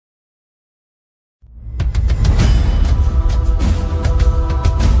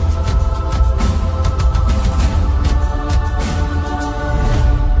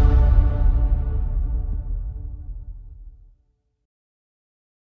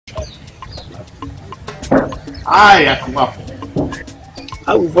I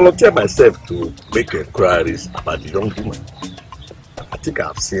will volunteer myself to make inquiries about the young woman. I think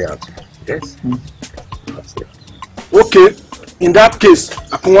I've seen her. Yes? I've seen her. Okay, in that case,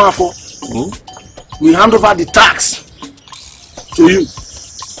 Akunwafo, we hand over the tax to you.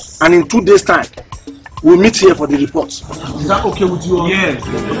 And in 2 days' time, we'll meet here for the reports. Is that okay with you all? Yes.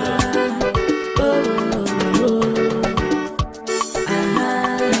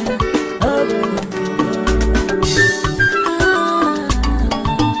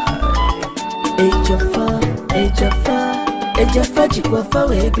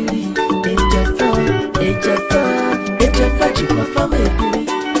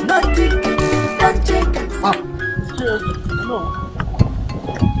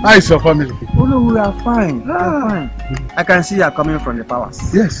 How is your family? Oh no, we are fine. We are fine. I can see you are coming from the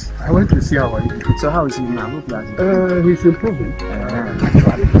palace. Yes, I went to see how are you. So how is he now? Hope you are. He's improving.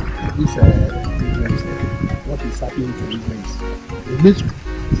 Actually, he's what is happening to his legs.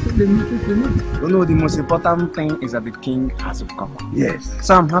 You know, the most important thing is that the king has recovered. Yes.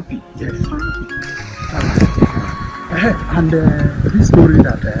 So I'm happy. Yes. And this story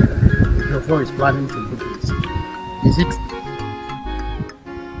that your boy is planning to do this, is it?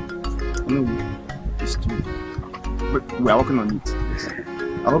 No, it's true. But we are working on it.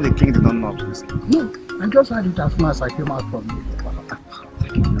 I hope the king did not know of this. No, I just heard it as soon as I came out from you.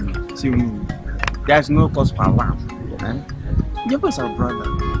 See, there is no cause for alarm. Your boy is our brother.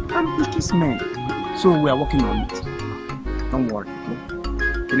 And he's this man. So we are working on it. Don't worry.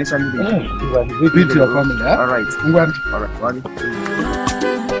 Initially, you are with your family, huh? Alright. Alright.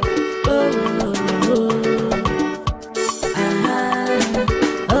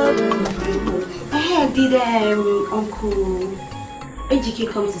 Did Uncle AGK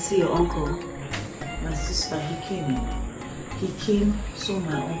come to see your uncle? My sister, he came. He came, saw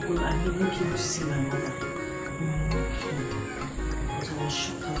my uncle, and even came to see my mother. But I was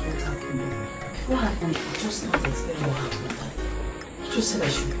shocked at what happened. What happened? I just can't explain what happened. He just said I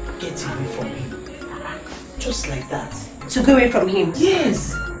should get away from him. Just like that. To go away from him?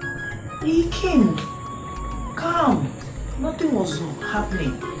 Yes. He came. Calm. Nothing was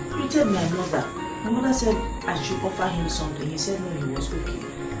happening. He treated my mother. My mother said I should offer him something. He said no, he was okay.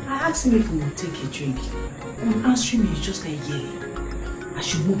 I asked him if he would take a drink. On answering me, he's just like, yeah, I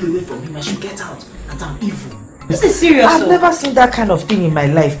should move away from him. I should get out. That I'm evil. This is serious. I've never seen that kind of thing in my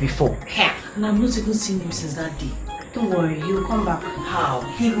life before. Yeah. And I've not even seen him since that day. Don't worry, he will come back. How?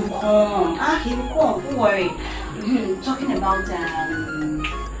 He will come. He will come. Don't worry. Talking about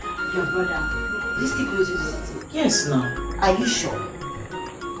your brother. This thing goes to the city. Yes, now. Are you sure?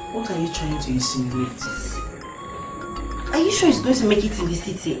 What are you trying to insinuate? Are you sure he's going to make it in the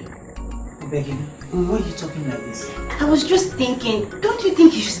city? Begging, why are you talking like this? I was just thinking, don't you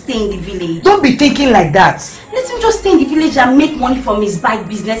think he should stay in the village? Don't be thinking like that. Let him just stay in the village and make money from his bike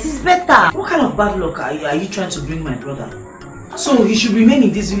business. It's better. What kind of bad luck are you trying to bring my brother? So he should remain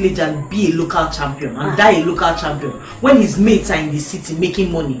in this village and be a local champion and die a local champion when his mates are in the city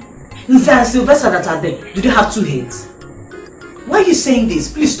making money. Nze and Sylvester that are there, do they have 2 heads? Why are you saying this?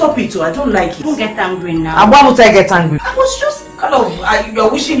 Please stop it too. I don't like it. Don't get angry now. And why would I get angry? I was just kind of, you're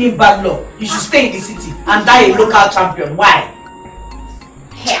wishing him bad luck. You should stay in the city and die a local champion. Why?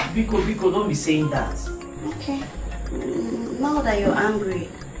 Yeah. Biko, don't be saying that. Okay. Now that you're angry,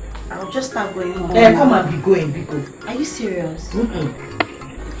 I'll just start going home. Hey, come and be going, Biko. Are you serious?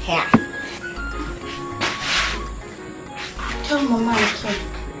 Yeah. Tell Mama I can.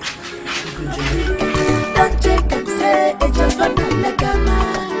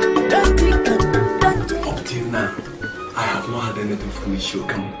 Up till now, I have not had anything from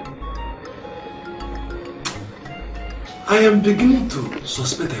Ishokan. I am beginning to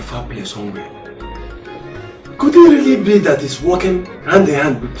suspect a foul play somewhere. Could it really be that he's working hand in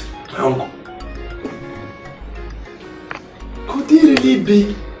hand with my uncle? Could it really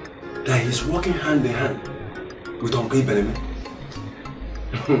be that he's working hand in hand with Uncle Ibeneme?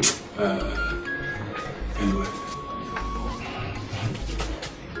 Anyway.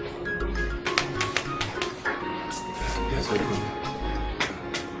 Yes, I do.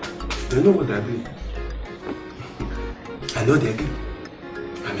 They know what they're doing. I know they're good.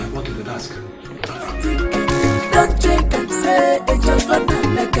 I'm able to do the task. Don't take and say it's your fun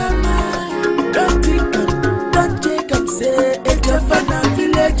like a man. Don't take and say it's your fun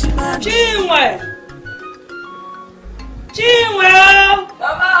village man. Chinwe!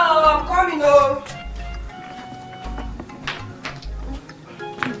 Mama, I'm coming home.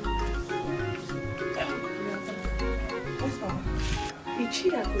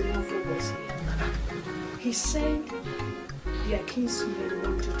 He said their king's This man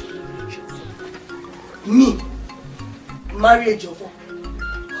wanted to marry Ejiofor. Me? Marry Ejiofor?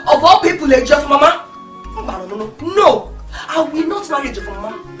 Of all people, Ejiofor, Mama? No! I will not marry Ejiofor,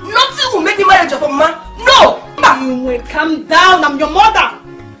 Mama. Nothing will make me marry Ejiofor, Mama. No! Chinwe, calm down. I'm your mother.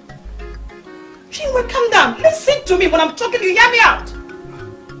 Chinwe, calm down. Listen to me when I'm talking. You hear me out.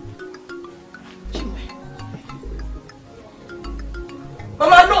 Chinwe.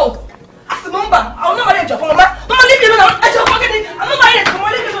 Mama, no. As a member, I will not marry Ejiofor, Mama. Mama, leave me alone. Ejiofor, I'm not marrying Ejiofor.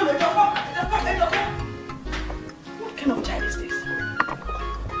 Leave me alone, Ejiofor. What kind of child is this?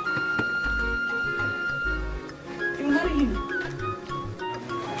 You marry him?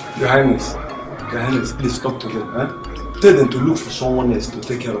 Your Highness, please talk to them. Tell them to look for someone else to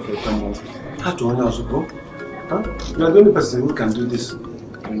take care of your family. How to honor us, bro? You are the only person who can do this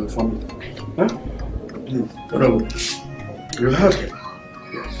in your family. Please. Bravo. You heard him.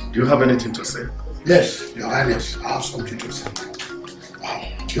 Yes. Do you have anything to say? Yes, Your Highness, I have something to say.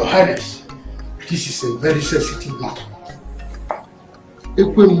 Your Highness, this is a very sensitive matter.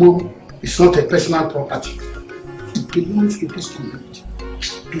 Ekwemo is not a personal property. It belongs to this community,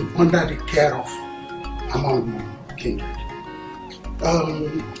 to under the care of Among King.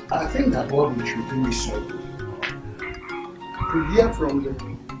 I think that what we should do is to hear from the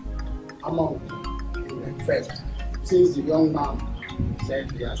Among King first, since the young man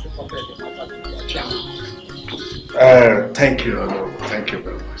said he has reported the matter to the chairman. Thank you, Lord. Thank you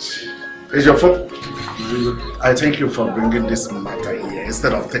very much. Ejiofor, I thank you for bringing this matter here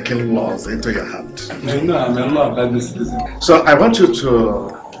instead of taking laws into your hand. You know, I'm a law about this. So I want you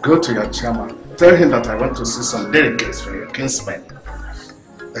to go to your chairman. Tell him that I want to see some delegates for your kinsmen.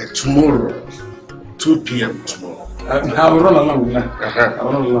 Tomorrow, 2 p.m. tomorrow. I will run along. I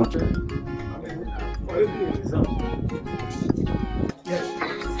will run along.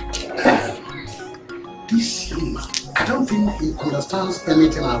 This young man, I don't think he understands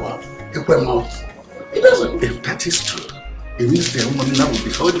anything about Ekwemo. He doesn't. If that is true, it means the woman now will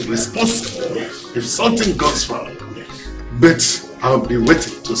be held responsible if something goes wrong. But I'll be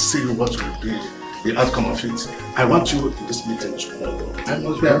waiting to see what will be the outcome of it. I want you in this meeting tomorrow. I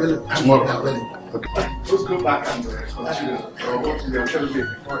must be available. Tomorrow. Okay. Let's go back and continue what we are telling me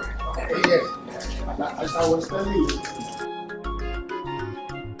before. Yes. As I was telling you.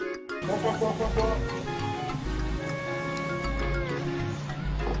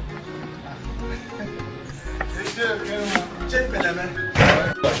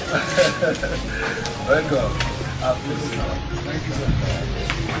 Welcome. Thank you.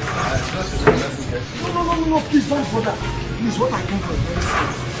 No, please don't bother. Please, what I came for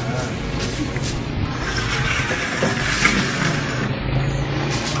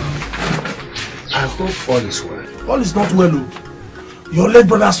I hope all is well. All is not well. Your late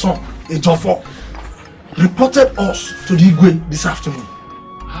brother's son, Ejiofor, reported us to the Igwe this afternoon.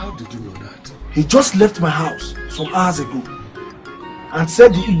 How did you know that? He just left my house some hours ago and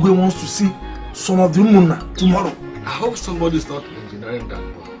said the Igwe wants to see some of the Umuna tomorrow. I hope somebody is not engineering that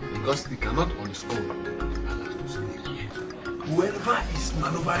one because he cannot on his own. Whoever is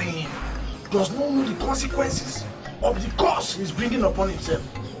maneuvering him does not know the consequences of the curse he's bringing upon himself.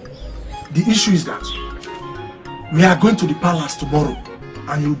 The issue is that we are going to the palace tomorrow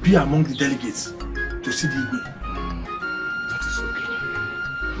and you'll be among the delegates to see the Igwe. That is okay.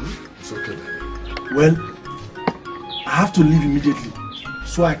 It's okay then. Well, I have to leave immediately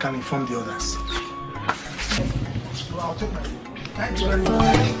so I can inform the others. So I'll take my leave. Thank you very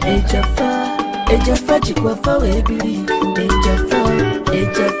much. Ejiofor Chikwafa webiri.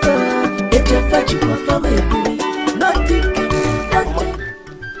 Ejiofor Chikwafa webiri. Nothing.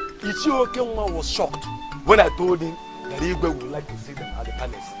 Ichiokenwa was shocked when I told him that Igwe would like to see them at the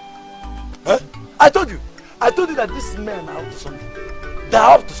palace. Huh? I told you that these men are up to something. They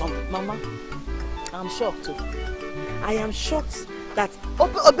are up to something. Mama, I'm shocked too. I am shocked that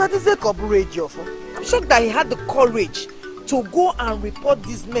I'm shocked that he had the courage to go and report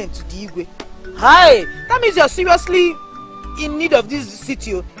these men to the Igwe. Hi, that means you're seriously in need of this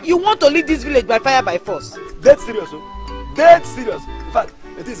city. You want to leave this village by fire by force. Dead serious, oh. Dead serious. In fact,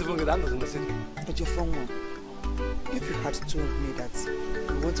 it is even the in the city. But your phone one. If you had told me that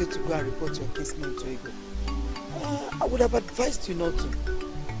you wanted to go and report your casemen to Igwe, I would have advised you not to.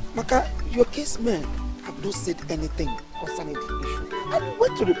 Maka, your casemen have not said anything concerning the issue. And you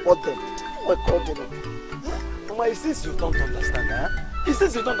went to report them. You called them. Mama, it seems you don't understand, huh? It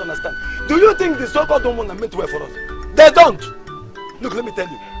seems you don't understand. Do you think the so-called don't want to meant well for us? They don't! Look, let me tell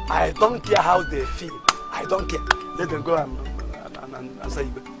you, I don't care how they feel. I don't care. Let them go and say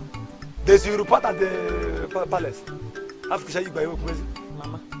Igwe. There's a report at the palace.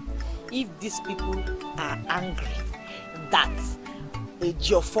 Mama, if these people are angry that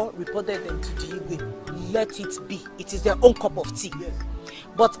Ejiofor reported them to the Igwe. Let it be. It is their own cup of tea. Yes.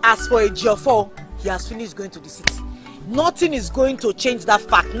 But as for Ejiofor, he has finished going to the city. Nothing is going to change that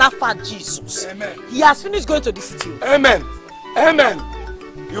fact. Not for Jesus. Amen. He has finished going to the city. Amen. Amen.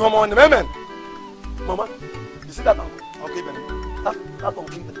 You are on amen. Mama, you see that now? Okay, then. That uncle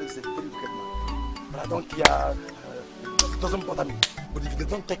is a very wicked man. But I don't care. It doesn't bother me. But if they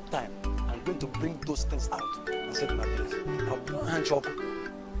don't take time, I'm going to bring those things out and set my place. I'll hand you up.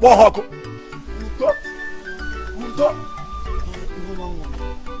 One hawk.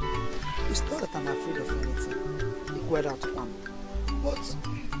 It's not that I'm afraid of anything. Word out one. But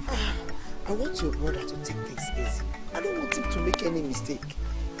I want your brother to take things easy. I don't want him to make any mistake.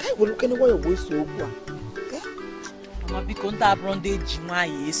 Can't we look anywhere away so you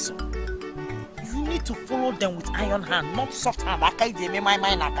need to follow them with iron hand, not soft hand.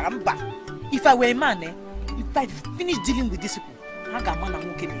 If I were a man, if I finish dealing with these people,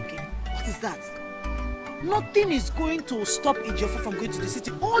 what is that? Nothing is going to stop Ejiofor from going to the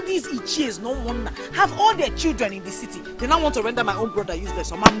city. All these Ichies, no one have all their children in the city. They now want to render my own brother useless.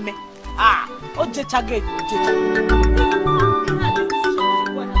 So man,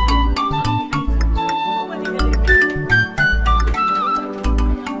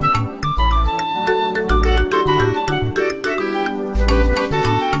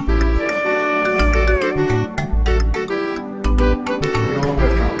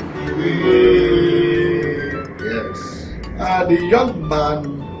 the young man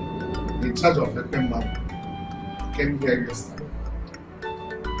in charge of the man came here yesterday.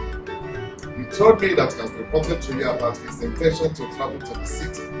 He told me that he has reported to you about his intention to travel to the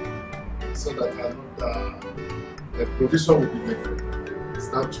city so that I know the provision will be made for him. Is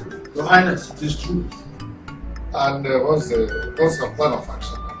that true? Your Highness, it is true. And what's your plan of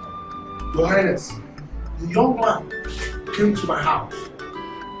action? Your Highness, the young man came to my house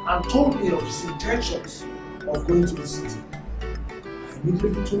and told me of his intentions of going to the city. I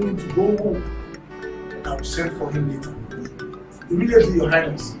immediately told him to go home, and I will send for him later. Immediately, Your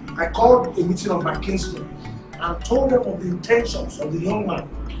Highness, I called a meeting of my kinsmen and told them of the intentions of the young man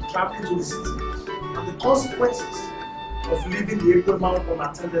traveling to the city and the consequences of leaving the equipment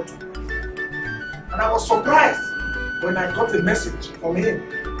unattended to. And I was surprised when I got a message from him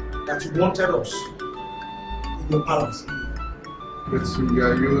that he wanted us in your palace. But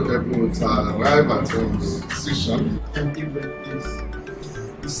are you able to arrive at your decision? And even if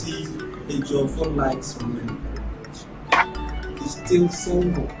you see Ejiofor likes women, he's still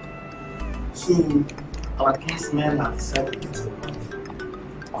single. So our classmen have decided to get a wife,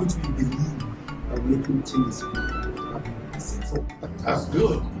 which we believe that we can change this. That's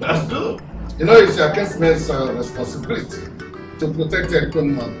good. That's good. You know, it's your classmates' responsibility to protect the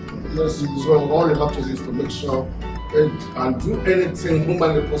equipment. So all you have to do is to make sure and do anything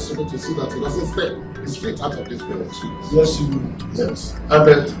humanly possible to see that he doesn't stay his feet out of this village. Yes, you will. Yes.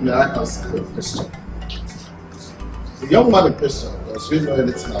 Abed, may I ask you a question? The young man in question, does he know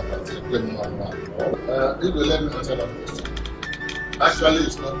anything about the equipment man? He will let me answer that question. Actually,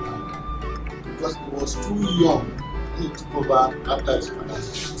 it's not that. Because he was too young when he took over after his father's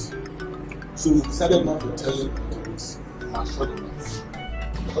death. So we decided not to tell him what it was.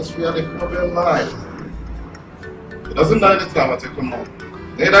 Because we are the problem line. He doesn't know anything about economic,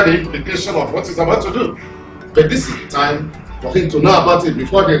 neither the implication of what he's about to do. But this is the time for him to know about it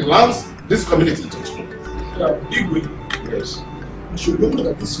before he lands this community to do. Igwe, Yes. you should know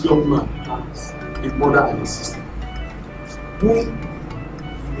that this young man has a mother and a sister who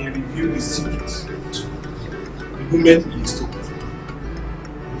may reveal the secrets to the women he is talking to.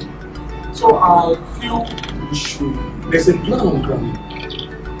 So I feel we should, there's a plan on ground.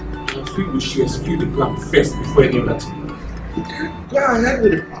 I feel we should execute the plan first before any other thing. Go ahead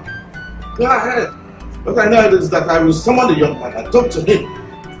with the plan. Go ahead. What I know is that I will summon the young man and talk to him.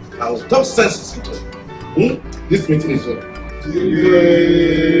 I will talk sense into him. This meeting is over.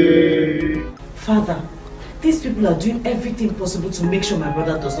 Father, these people are doing everything possible to make sure my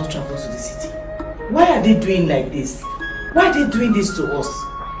brother does not travel to the city. Why are they doing like this? Why are they doing this to us?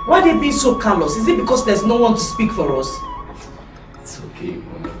 Why are they being so callous? Is it because there's no one to speak for us? It's okay,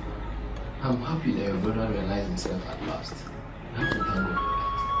 Mama. I'm happy that your brother realized himself at last. I have to thank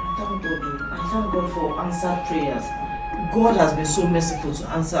God for that. I thank God for answered prayers. God has been so merciful to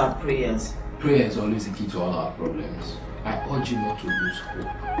answer our prayers. Prayer is always the key to all our problems. I urge you not to lose hope.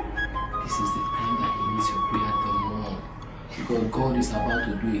 This is the time that he needs your prayer the more. Because God is about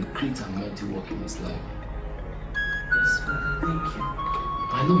to do a great and mighty work in his life. Yes, Father, thank you.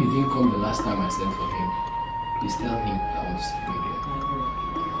 I know you didn't come the last time I sent for him. Please tell him I want to see him again.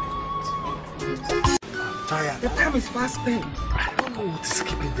 I'm tired. The time is fast spent. don't know what is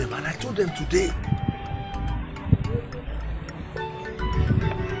keeping them, and I told them today.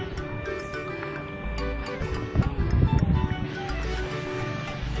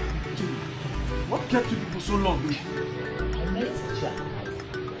 What kept you people so long?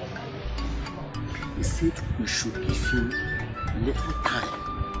 He said we should give him little time.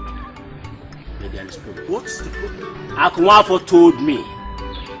 Maybe I understand. What's the problem? Akunwafo told me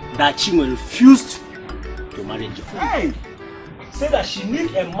that Chinwe refused to marry Jofo. Hey! Say that she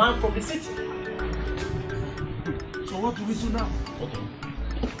needs a man from the city. So what do we do now? Okay.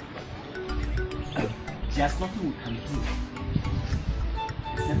 There's nothing we can do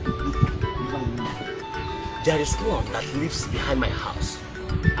except to look for another woman. There is one that lives behind my house.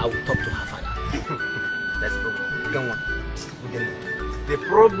 I will talk to her father. That's the problem. The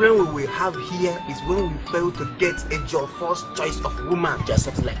problem we will have here is when we fail to get a Jofo's choice of woman. There's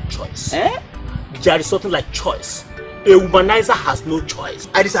something like choice. Eh? There is something like choice. A womanizer has no choice.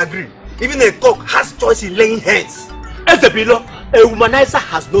 I disagree. Even a cock has choice in laying hens. As the below, a womanizer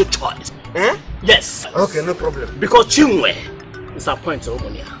has no choice. Eh? Yes. Okay, no problem. Because Chinwe is appointed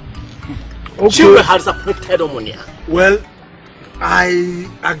Omonia. Okay. Chinwe has appointed Omonia. Well, I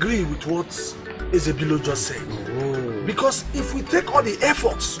agree with what Ezebilo just said. Oh. Because if we take all the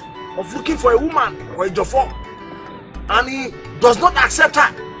efforts of looking for a woman or a Jofo, and he does not accept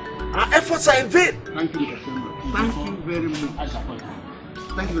her, our efforts are in vain. Thank you, thank you very much.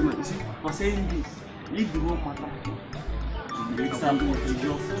 Thank you very much. You see, for saying this, leave the whole matter.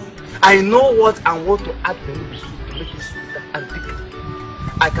 I know what and what to add to make it sweeter and thicker.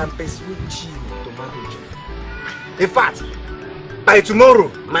 I can persuade you to marry you. In fact, by tomorrow,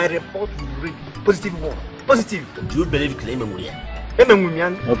 my report will read positive one. Positive. Do you believe claim Emuria?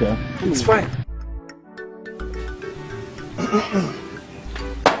 Okay. It's fine.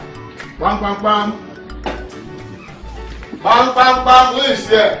 Bam, bam, bam. Bam, bam, bam. Who is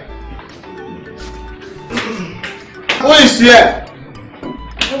here? Who is here?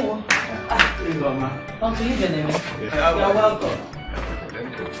 Uncle, you can name. You're welcome.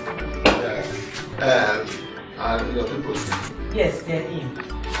 Thank you. Your people. Yes, they're in.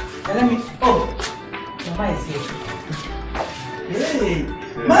 And let me. Oh, Mama is here. Hey,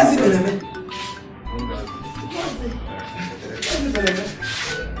 Mazi Beleme.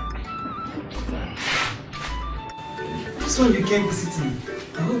 So you came visiting me.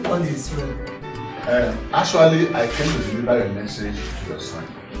 I hope all is well. Actually, I came to deliver a message to your son.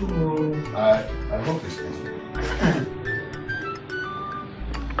 Oh. I hope it's good.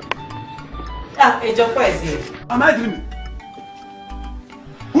 Ejiofor is here. Am I dreaming?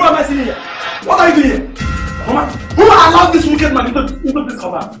 Who am I seeing here? What are you doing here? Mama, who allowed this wicked man into this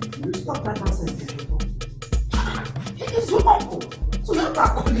cover? Stop that nonsense, Ejiofor. He's your uncle. So you have to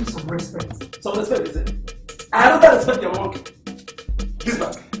call him some respect. Some respect, is it? I don't respect your uncle. This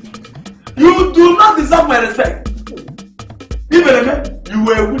man. You do not deserve my respect. Even you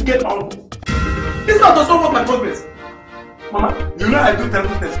were a wicked uncle. This man does not want my progress. Mama, you know I do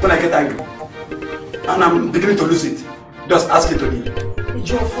terrible things when I get angry. And I'm beginning to lose it. Just ask it to me.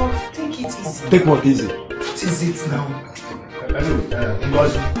 Ejiofor, take it easy. Take what easy? What is it now?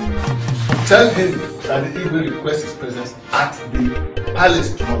 Because tell him that the eagle requests his presence at the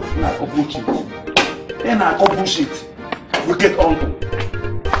palace tomorrow. Then I call bullshit. Wicked uncle.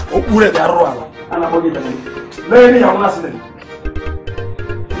 Look, let me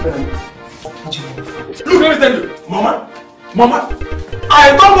tell you, Mama, I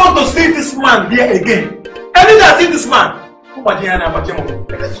don't want to see this man here again. Any that see this man, as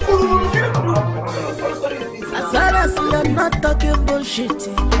far as you're not talking bullshit,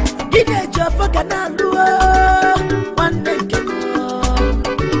 get a job for Ganandua. One day,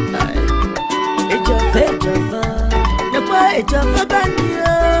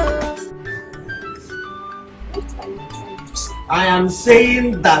 I am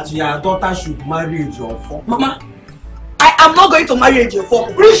saying that your daughter should marry Ejiofor. Mama, I am not going to marry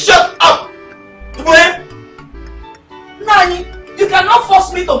Ejiofor. Please shut up! Nani, you cannot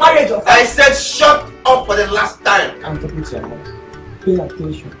force me to marry Ejiofor. I said shut up for the last time. I'm talking to your mom. Pay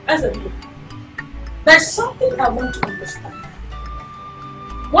attention. There's something I want to understand.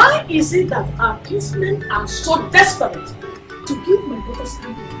 Why is it that our kinsmen are so desperate to give my daughter's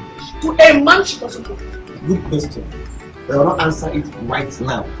hand to a man she doesn't know? Good question. I will not answer it right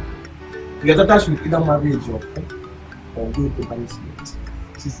now. Your daughter should either marry Ejiofor or go to punishment.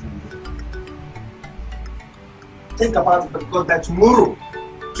 Think about it, because by tomorrow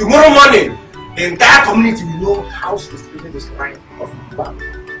morning, the entire community will know how she is living this life of back.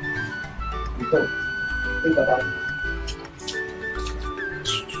 Think about it.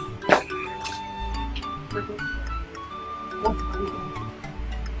 What are we doing?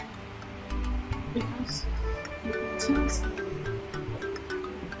 Because you can tell us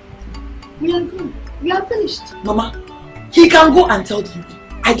we are good. We are finished. Mama, he can go and tell you.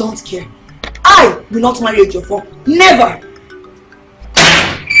 I don't care. I will not marry Ejiofor. Never.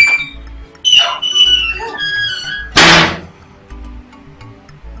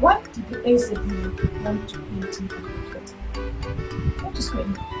 What did the ACB want to paint in the market? What is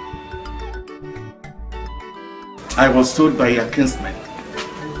going on? I was told by your kinsmen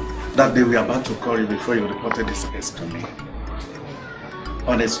that they were about to call you before you reported this case to me.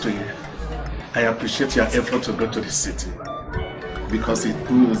 Honestly, I appreciate your effort to go to the city because it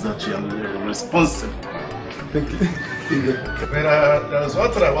proves that you are responsible. Thank you. But there's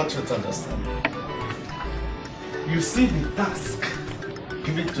one thing I want you to understand. You see the task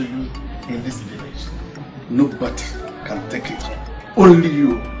given to you in this village. Nobody can take it. Only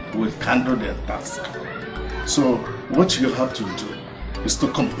you will handle the task. So what you have to do is to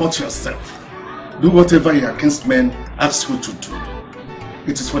comport yourself. Do whatever your kinsmen ask you to do.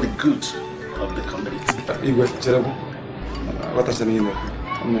 It is for the good of the community.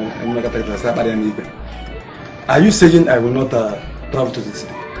 Are you saying I will not travel to the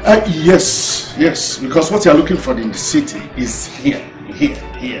city? Yes, because what you are looking for in the city is here.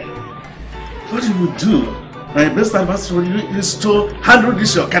 What you will do, my best advice for you is to handle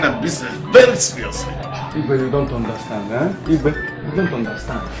this your kind of business very seriously. Igwe, you don't understand, eh? Igwe, you don't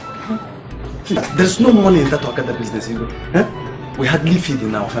understand. See, there's no money in that Okada business, Igwe. Eh? We hardly feed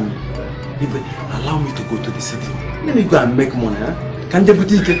in our family. Igwe, allow me to go to the city. Let me go and make money, eh? Can they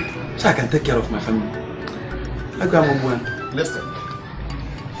boutique so I can take care of my family? Listen,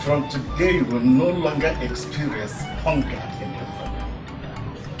 from today you will no longer experience hunger in your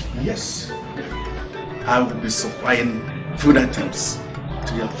family. Yes, I will be supplying food items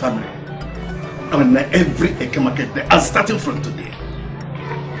to your family on every Eke market day. And starting from today,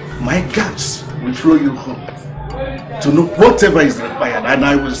 my guards will throw you home to know whatever is required, and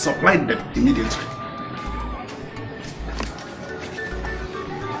I will supply them immediately.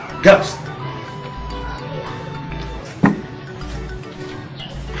 Guards.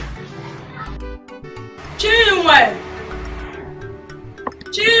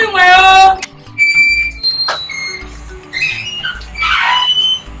 Chinwe oh!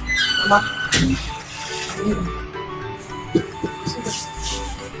 Mama.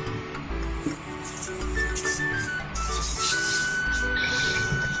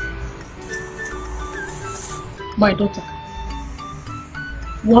 My daughter,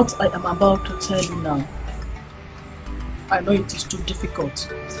 what I am about to tell you now, I know it is too difficult,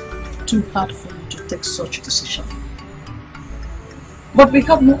 too hard for you to take such a decision. But we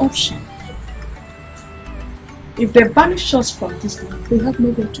have no option. If they banish us from this land, we have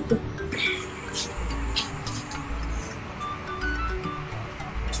nowhere to go.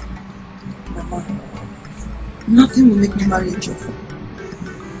 Mama, nothing will make me marry Ejiofor.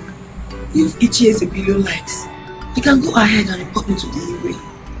 If Ichie below likes, he can go ahead and report me to the Iwe.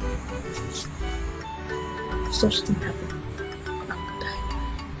 If such thing happen, I will die.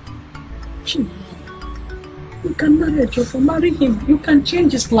 Chinwe, you can marry Ejiofor, marry him. You can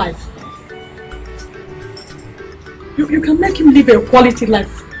change his life. You can make him live a quality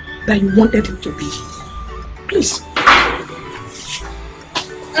life that you wanted him to be. Please.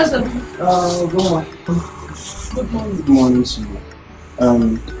 Good morning. Good morning to you.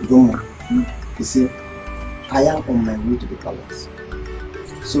 Goma, you see, I am on my way to the palace.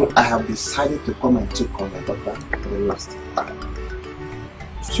 So I have decided to come and check on my daughter for the last time.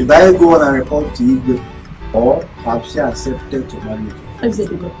 Should I go on and report to you, or have she accepted to marry you? Please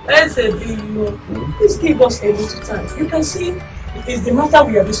give us a little time. You can see it is the matter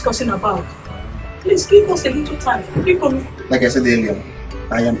we are discussing about. Please give us a little time. Like I said earlier,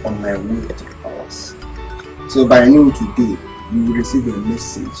 I am on my way to the palace. So by noon today, you will receive a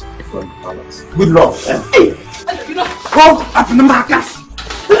message from the palace. Good luck. Hey! Come up in the markers!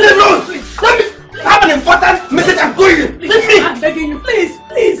 Leave me alone! Let me have an important message I'm going. Leave me! I'm begging you, please.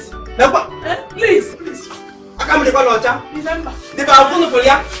 Please. I can't believe I Remember. Leave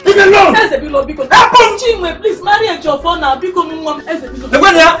me alone! Chinwe, please marry Ejiofor now.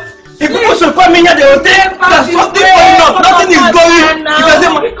 If people should come in here, they will say there's something going on. Nothing is going.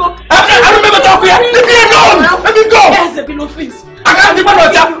 I remember talking here. Leave me alone! Let me go! I can't believe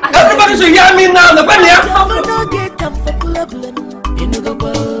I everybody should hear me now.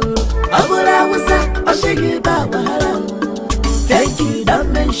 Thank you, don't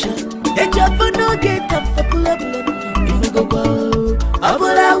mention. Ejiofor no get time for problem. If you go go, I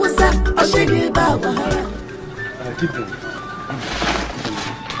will shake you about wahala. Keep them.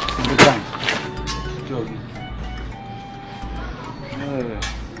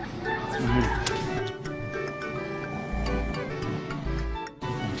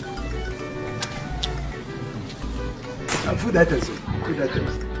 Food items. Food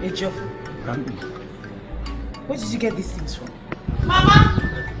items. Ejiofor. Where did you get these things from? Mama!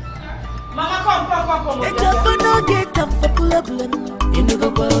 Mama, come. Ejiofor no get time for problem. You know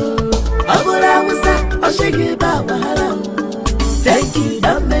go. Abura wasa, I'll shake you back. Thank you,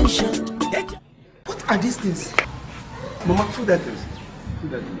 don't mention. What are these things? Mama, food items.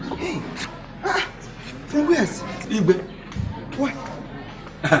 Food items. Hey! From where? Igbe. Why?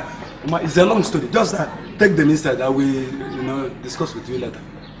 Mama, it's a long story. Just take them inside. I will, discuss with you later.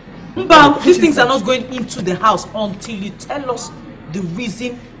 Mba, these things are not going into the house until you tell us the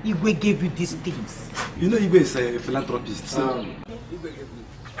reason Igwe gave you these things. You know Igwe is a philanthropist. So. Igwe gave me.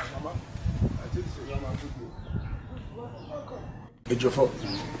 Mama, I think so. Ejiofor,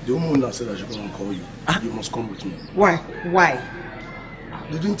 the woman now said I should come and call you. You must come with me. Why?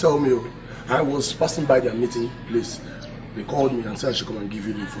 They didn't tell me. I was passing by their meeting place. They called me and said I should come and give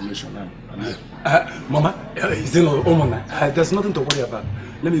you the information now. Mama, there's nothing to worry about.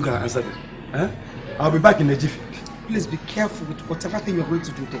 Let me go and answer them. I'll be back in a jiffy. Please be careful with whatever thing you're going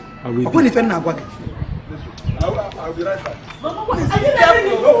to do there. I will be. I'll be right back. Mama, what is it?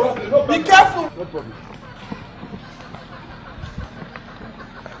 Be careful. No problem.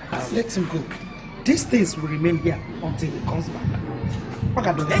 Let him go. These things will remain here until he comes back.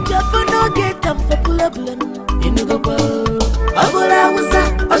 Ejiofor no get time for problem. You know go. Abura wasa,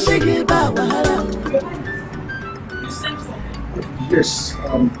 I'll shake you back. You sent for me? Yes.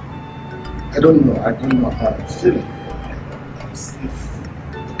 I don't know how I'm feeling. If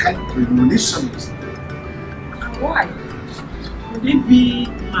the kind of premonition is. Why? Would it be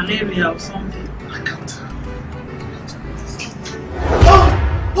malaria or something? I can't.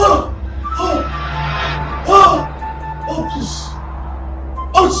 Oh, please.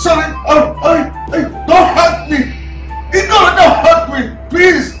 Oh, sorry. Hey, don't hurt me. Don't hurt me.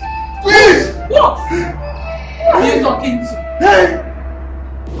 Please. What? Who are you talking to? Hey.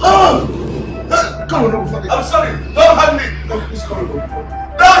 Come on, I'm sorry. Don't hurt me. No, please come on.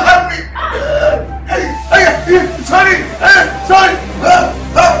 Don't hurt me. Hey, sorry. Sorry.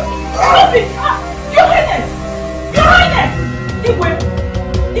 Stop it. Your Highness. Igwe.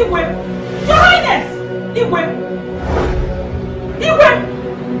 Your Highness. Igwe.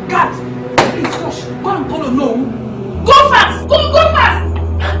 God. Please, gosh. Go and call a no. Go fast. Go fast.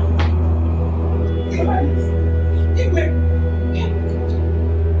 Igwe.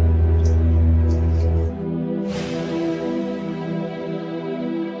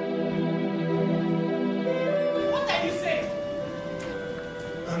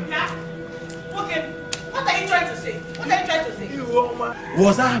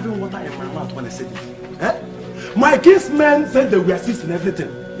 Was I having water in my mouth when I said it? My kinsmen said they were assist in everything.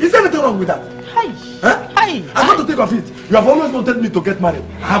 Is there anything wrong with that? Hi. I'm not to think of it. You have always wanted me to get married.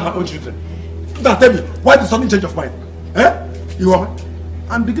 I have my own children. Now tell me, why did sudden change of mind? You are.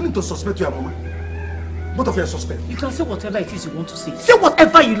 I'm beginning to suspect you, Mama. Both of you are suspect. You can say whatever it is you want to say. Say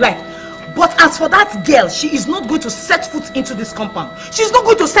whatever you like. But as for that girl, she is not going to set foot into this compound. She's not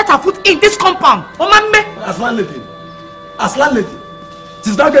going to set her foot in this compound. As landlady,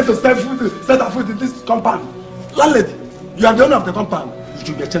 she's not going to set her foot in this compound. Landlady, you are the owner of the compound. You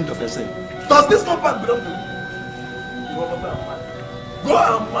should be ashamed of yourself. Does this compound belong to you? Go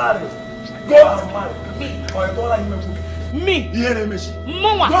and marry. Me. Or you don't like me.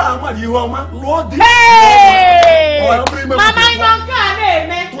 Mama. Go and marry. You are Lord. Hey! Mama, you don't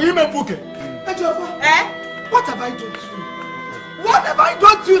care, What have I done to you? What have I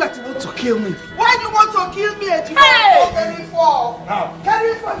done to you that you want to kill me? Why do you want to kill me, Ejiofor?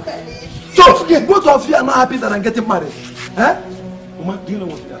 Carry for Benny. So, both of you are not happy that I'm getting married. Uma, do you know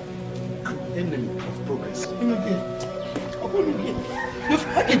what we are? I'm an enemy of progress.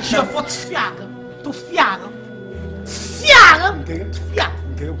 Ejiofor to fiar.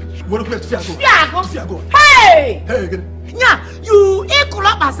 Hey! Yeah, you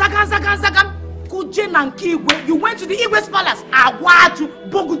you went to the Igwe's palace. Are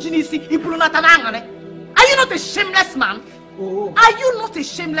you not a shameless man? Are you not a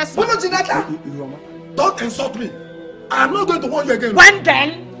shameless man? Don't insult me. I'm not going to warn you again. When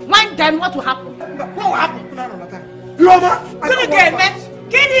then, what will happen? What will happen? You are man.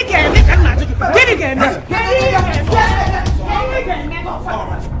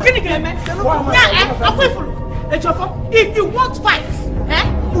 If you want fights,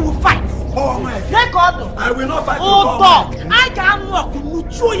 we will fight. I will not fight. I can walk.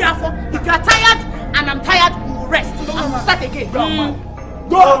 If you are tired and I'm tired, we will rest. And we'll start again. Go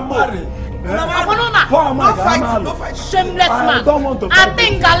and marry. No fight. Shameless man.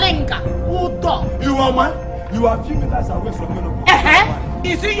 Alinga. You are man. You are few meters away from me.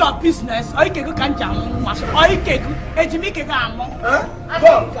 Is it your business? Or you can go jam? Or you can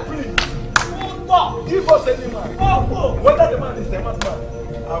God, please. Give us any man. Whether the man is a madman,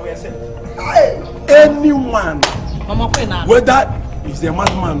 I will accept. Anyone. Whether he's a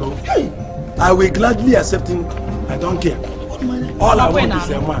madman or I will gladly accept him. I don't care. All I want is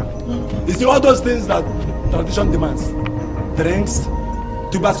a man. You see all those things that tradition demands. Drinks,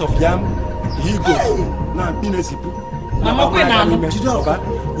 tubers of yam, ego,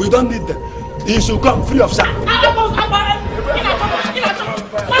 we don't need them. He should come free of charge.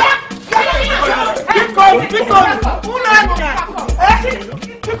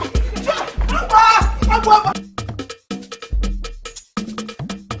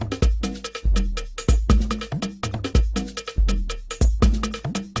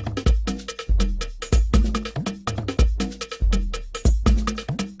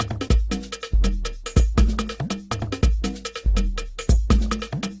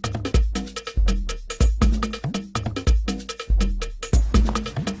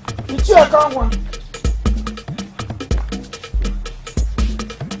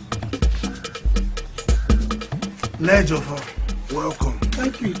 Nejofor, welcome.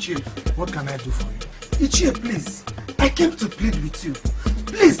 Thank you, Ichie. What can I do for you? Ichie, please. I came to plead with you.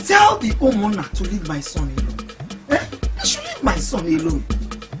 Please tell the homeowner to leave my son alone. He should leave my son alone.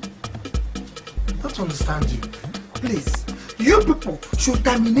 I don't understand you. Please, you people should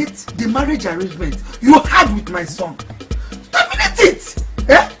terminate the marriage arrangement you had with my son. Terminate it!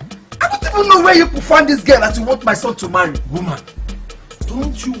 I don't even know where you could find this girl that you want my son to marry. Woman,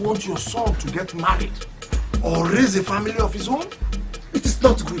 don't you want your son to get married? Or raise a family of his own? It is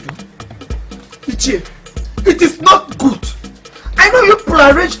not good. Ichie, it is not good. I know you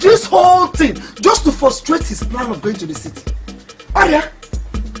arranged this whole thing just to frustrate his plan of going to the city. Arya,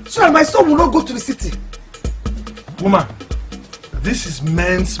 so that my son will not go to the city. Woman, this is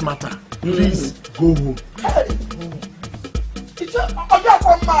men's matter. Please go home. It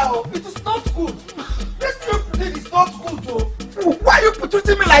is not good. This new thing is not good. Why are you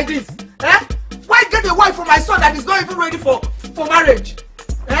treating me like this? Why get a wife for my son that is not even ready for marriage?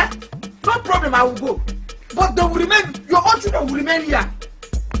 No problem, I will go. But they will remain, your own children will remain here.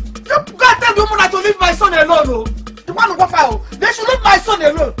 You can't tell the woman to leave my son alone. The one who go far, they should leave my son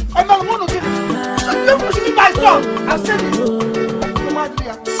alone. I'm not going to you should leave my son. I'm saying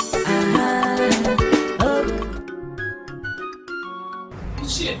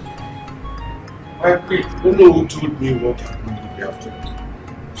it. I don't know who told me what happened in the afternoon.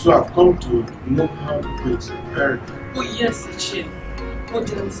 So I've come to know how the place is very. Oh yes, Ichie. But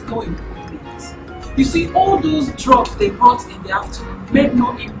there is no improvement. You see, all those drugs they brought in the afternoon made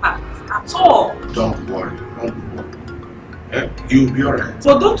no impact at all. Don't worry. You'll be alright.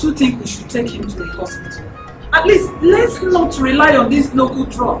 But don't you think we should take him to a hospital? At least let's not rely on these local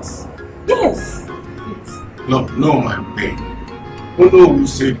drugs. Yes. No, my pain. Who who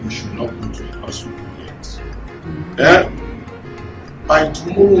said we should not go to a hospital yet? By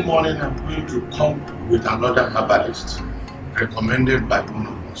tomorrow morning, I'm going to come with another herbalist recommended by one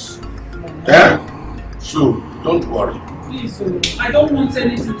of us. So, don't worry. Please, I don't want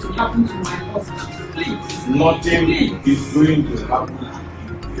anything to happen to my husband. Please. Nothing is going to happen to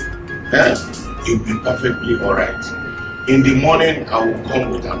you. You'll be perfectly alright. In the morning, I will come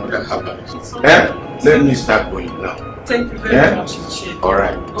with another herbalist. Let me start going now. Thank you very much, Ichie.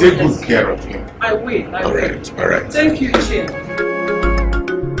 Alright. Take good care of him. I will. Alright. Thank you, Ichie.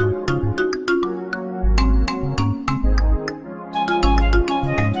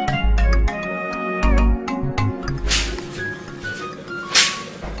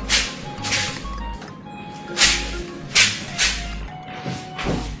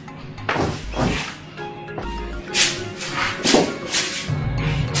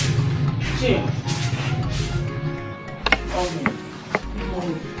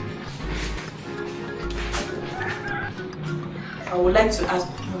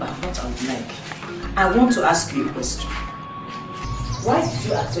 I want to ask you a question. Why did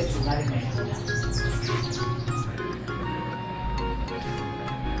you accept to marry my brother?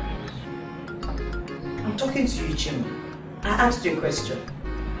 I'm talking to you, Jim. I asked you a question.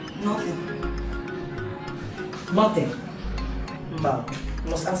 Nothing. Mba, you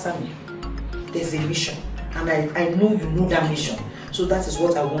must answer me. There's a mission, and I know you know that mission. So that is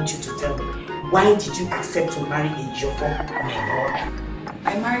what I want you to tell me. Why did you accept to marry a Jofo, my brother?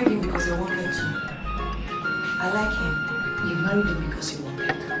 I married him because I wanted to. I like him. You married him because you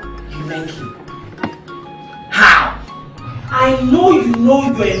wanted to. You like him. How? I know you're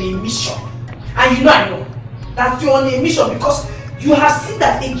on a mission. And I know that you're on a mission because you have seen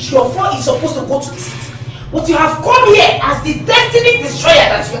that a Jofo is supposed to go to the city. But you have come here as the destiny destroyer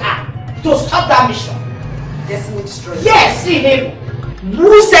that you are to stop that mission. Destiny destroyer? Yes, see him.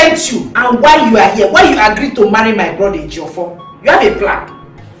 Who sent you and why you are here? Why you agreed to marry my brother Ejiofor? You have a plan.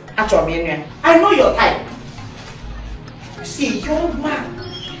 Actually, I know your type. You see, a young man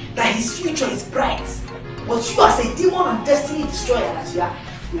that his future is bright. But you as a demon and destiny destroyer that you are,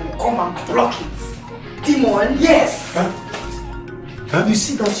 you will come and block it. Demon? Yes. Huh? You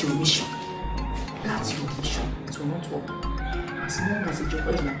see, that's your mission. That's your mission. It will not work. As long as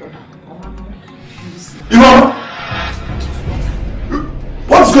Ejiofor is my brother. You see. Imam!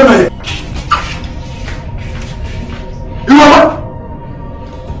 What's going on here? Imam!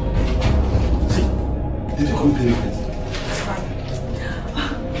 Did you come to me? It's fine.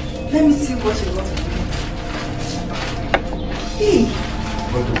 Let me see what you want to do. Hey!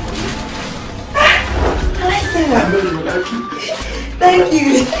 I like that. Thank you.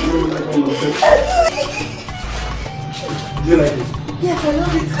 Do you like it? Yes, I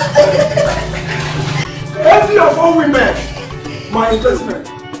love it. Every of all women, my investment.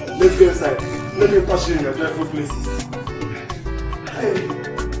 Let's go inside. Let me touch you in your joyful places. Hey.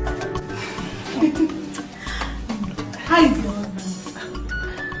 How is your husband?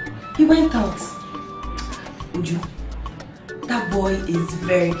 He went out. Uju, that boy is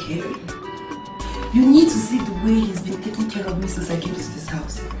very caring. You need to see the way he's been taking care of me since I came to this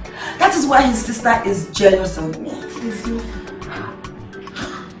house. That is why his sister is jealous of me. It's you.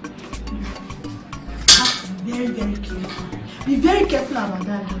 Very, very careful. Be very careful about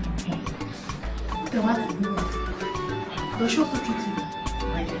that. What I want to do. Does she also treat you?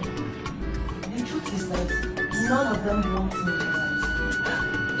 My dear, the truth is that none of them want me.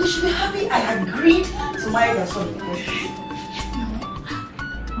 They should be happy I agreed to marry their son.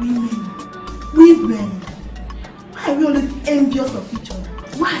 Women. Why are we always envious of each other?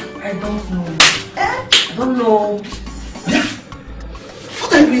 Why? I don't know. I don't know.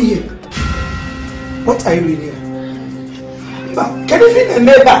 What are you doing here? What are you doing here? Can you feel a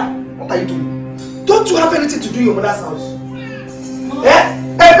neighbor? What are you doing? Don't you have anything to do in your mother's house? Mama. Eh?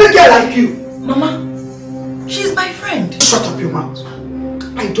 A big girl like you. Mama, she's my friend. Shut up your mouth.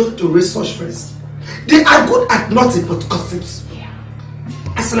 I don't tolerate such friends. They are good at nothing but gossips.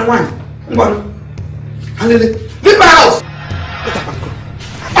 I said, wine. Leave my house!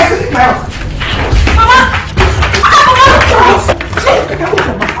 I said, leave my house!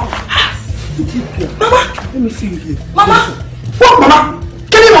 Mama! Let me see you here. Mama! What, Mama?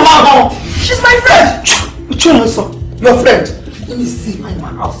 Can you Mama? She's my friend! Which one is your friend? Let me see you in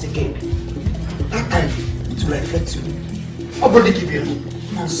my house again. That time, it will affect you. I'll probably give you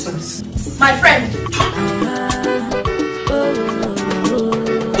nonsense. My friend!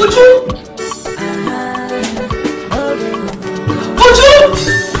 Uju!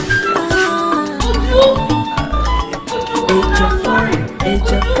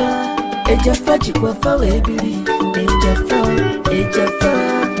 Ejiofor jikwafa webiri.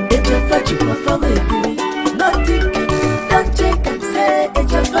 Ejiofor jikwafa webiri. Nothing don't check and say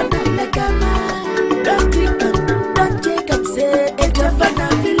Ejiofor na lekama. Don't check and say Ejiofor na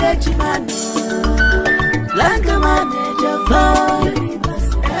village man. Langama Ejiofor.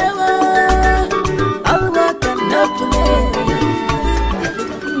 All work and no play.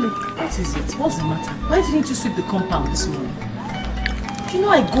 What is it? What's the matter? Why didn't you sweep the compound this morning? You know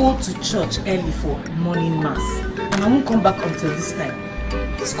I go to church early for morning mass and I won't come back until this time.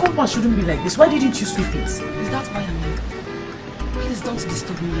 This compound shouldn't be like this. Why didn't you sweep it? Is that why I'm here? Please don't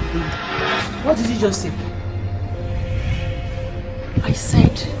disturb me again. What did you just say? I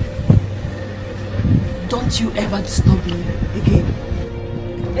said, don't you ever disturb me again.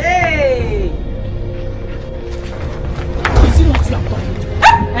 Hey! You see what you are talking to?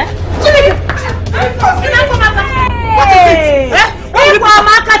 Eh? What is it? Eh?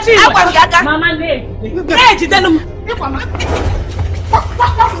 Mama,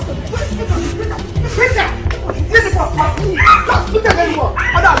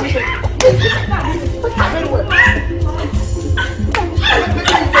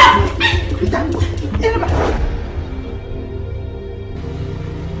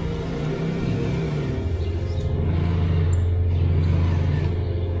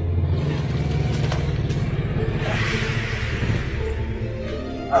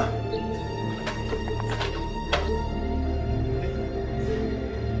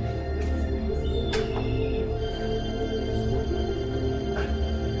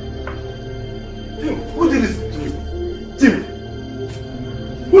 Who did this to you? Tim!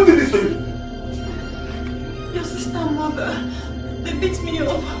 Who did this to you? Your sister and mother, they beat me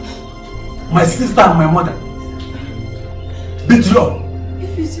up. My sister and my mother beat you up?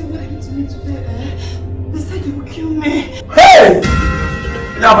 If you see what happened to me today, They said they would kill me. Hey!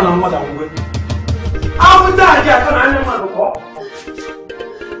 After that,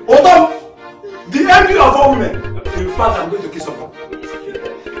 the envy of all women. In fact, I'm going to kill someone.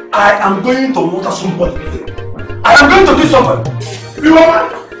 I am going to murder somebody. I am going to kill somebody. You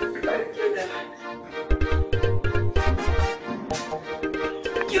want?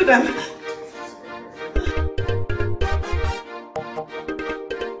 Kill them.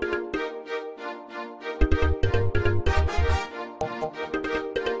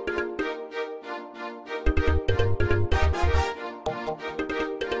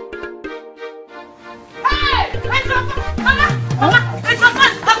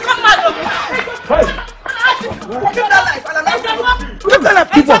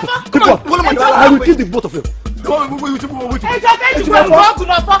 I will kill the both of them.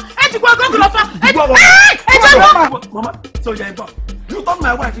 Mama, so you turn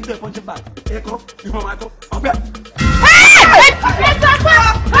my wife into a punching bag. You want my cup?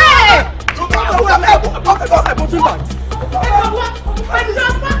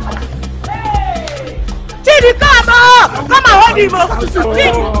 Chidi, come on! Come on, hold him!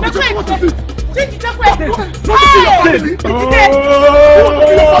 Chidi, take away!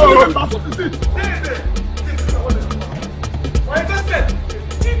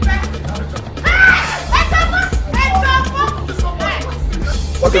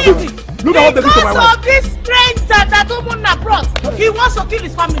 Look at what they did to my wife. Because of this stranger that woman brought, he wants to kill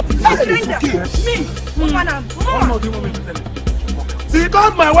his family. This stranger, me, woman and what do you want me to tell you? See,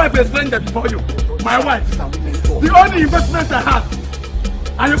 because my wife explained that before you. My wife is the only investment I have.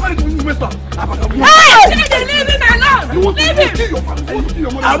 And you're going to invest up. Hey! Leave him alone! You want to kill your family? I want to kill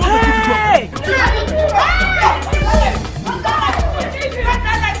your mother. I want to kill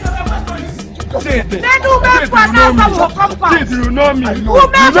you know me. You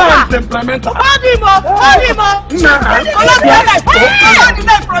know I'm temperamental. Hold him up! Hold him up! He's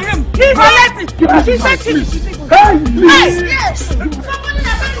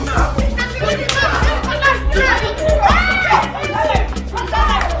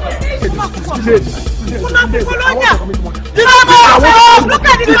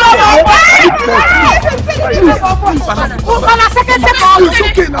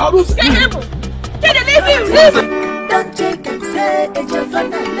Don't take and say it's your fun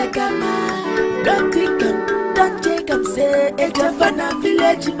like a man. Don't take and say it's your fun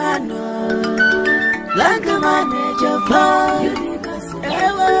village man. Like a man, it's your fun.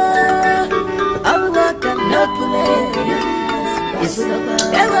 I'll work and not play.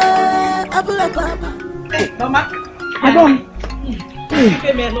 Hey, Mama. Madam.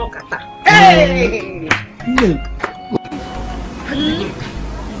 Hey.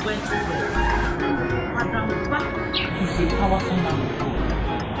 He's a powerful man.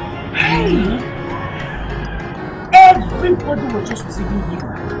 Hey! Everybody was just receiving him.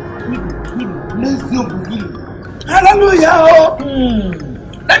 Hallelujah!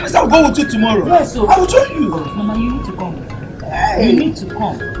 That means I'll go with you tomorrow. Yes, so I will join you. Mama, you need to come. Hey. You need to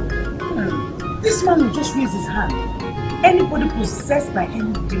come. This man will just raise his hand. Anybody possessed by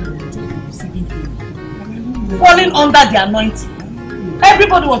any demon will just be receiving him. Falling under the anointing.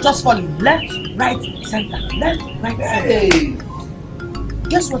 Everybody was just falling left, right, center, left, right, center. Hey.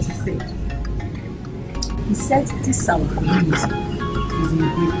 Guess what he said? He said this our community is in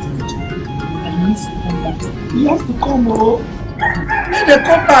great danger and needs to come back. He has to come, oh. Let them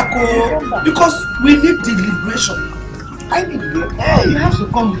come back, oh. Because we need the liberation. I need the Hey, you have to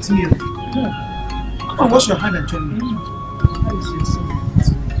come with me. Come and wash your hand and join me. How is your son?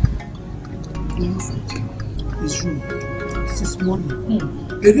 His room. This morning.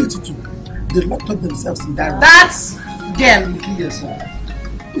 They locked up themselves in that room. That girl will kill your son.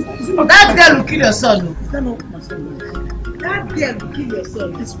 That girl will kill your son. Is that not what my son does? That girl will kill your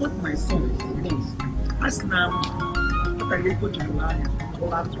son. It's what my son does. As now, what I go to the line,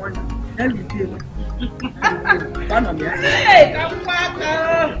 all at one, and we deal. Hey, come back.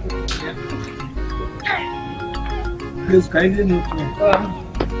 Please kindly note me.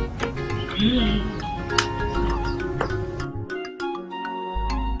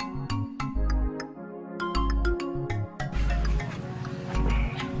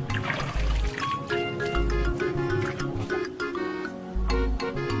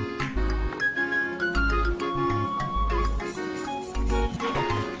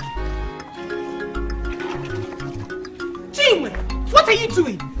 What are you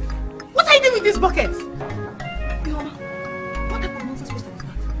doing? What are you doing with this bucket? What type of nonsense question is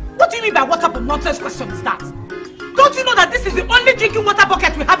that? What do you mean by what type of nonsense question is that? Don't you know that this is the only drinking water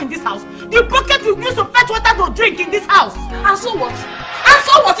bucket we have in this house? The bucket we use to fetch water to drink in this house. And so what? And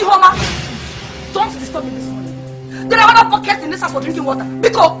so what, Ihoma? Don't disturb me this morning. There are other pockets in this house for drinking water.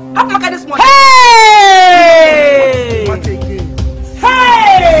 Biko, have a look at this morning. Hey! What again?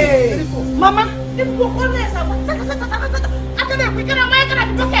 Hey! Mama, this book only is Mama, this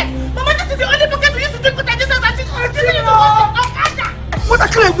is the only pocket we used to drink water in this house. What a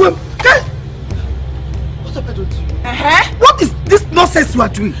clear woman! What's up, Pedro? What is this nonsense you are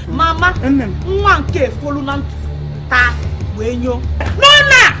doing? Mama, one cave follow on ta when you.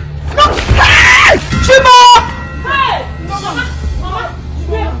 No! Hey! Shimo! Hey! No, Mama!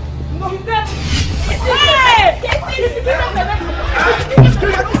 No!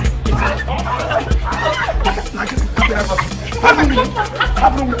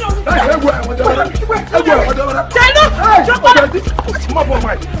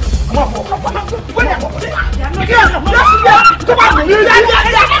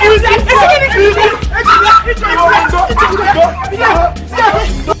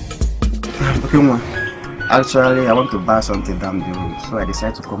 Okay, ma. Actually, I want to buy something down the road, so I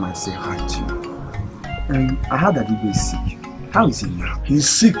decided to come and say hi to you. I heard that he is sick. How is he now? He's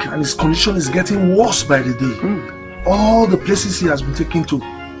sick and his condition is getting worse by the day. All the places he has been taken to,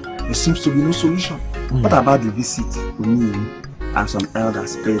 there seems to be no solution. What about the visit to me and some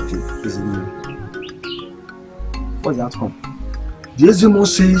elders paid is in me? What's the outcome? The Ezemo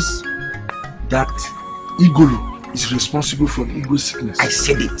says that Igolo is responsible for the Igwe sickness. I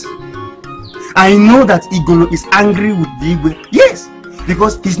said it. I know that Igolo is angry with the Igwe. Yes,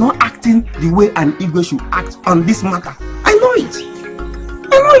 because he's not acting the way an Igwe should act on this matter. I know it.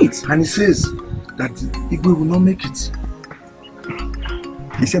 And he says that the Igwe will not make it.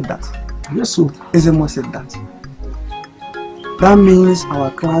 He said that? Yes, so Ezemo said that. That means our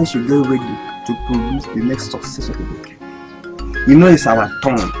clan should get ready to produce the next success of the book. You know it's our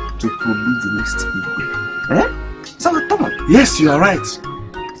turn to produce the next Igwe. It's our turn. Yes, you are right.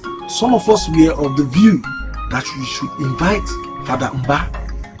 Some of us were of the view that we should invite Father Mba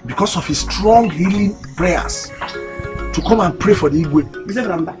because of his strong healing prayers to come and pray for the Igwe. Mr.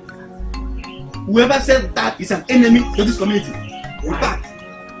 Mba, whoever said that is an enemy to this community. In fact,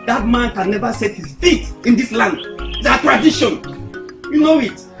 that man can never set his feet in this land. It's our tradition. You know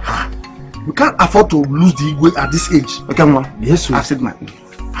it. We can't afford to lose the Igwe at this age. Okay, ma. Yes, sir. I've said my own.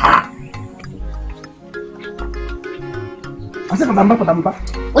 I said, Padamba.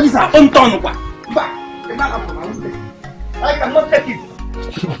 What is our own turn? I cannot take it.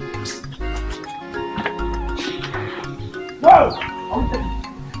 No!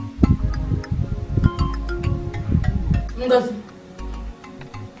 Ngozi,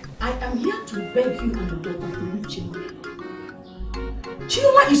 I am here to beg you and your daughter to leave Chinua.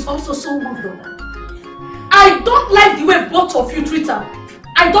 Chinua is also someone's daughter. I don't like the way both of you treat her.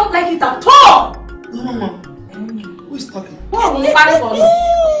 I don't like it at all. No. Who is talking?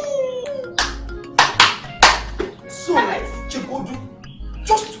 So, Chigodu,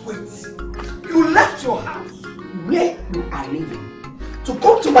 just wait. You left your house where you are living to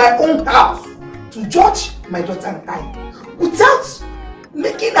come to my own house to judge my daughter and I without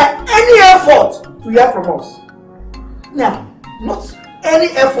making any effort to hear from us. Now, not any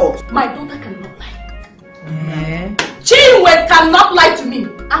effort. My daughter cannot lie. Chinwe cannot lie to me.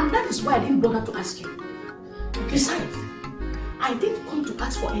 And that is why I didn't bother to ask you. Besides, I didn't come to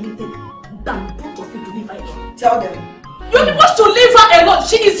ask for anything than both of you to leave her alone. Tell them. You're supposed to leave her alone.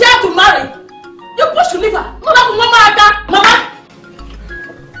 She is here to marry. You're supposed to leave her. No, Mama.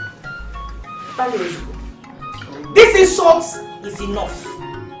 This insult is enough.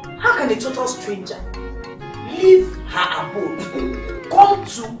 How can a total stranger leave her abode, come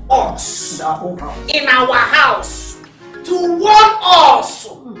to us in our house to warn us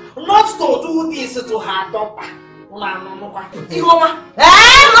not to do this to her daughter? Mama, you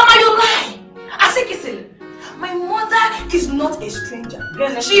lie. My mother is not a stranger.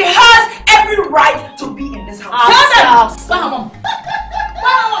 She has every right to be in this house. Tell them.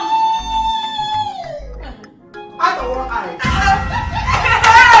 I don't want eye.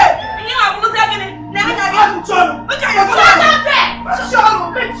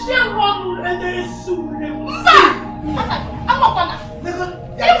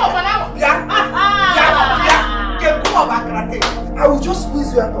 I will just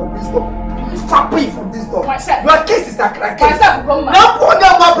squeeze you out of this door. Stop me from this door. Myself. Your case is a crack case. Myself, come back. Now put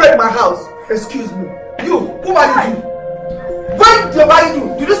never break my house. Excuse me. You, who married you? When you married you,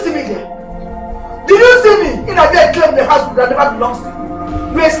 did you see me here? Did you see me in a bed claim the house that never belongs to you?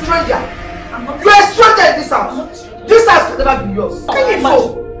 You're a stranger. You're a stranger in this house. This house can never be yours.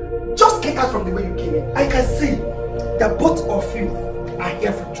 So, just get out from the way you came in. I can see that both of you are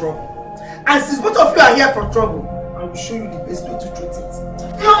here for trouble. And since both of you are here for trouble, I will show you the best way to treat it.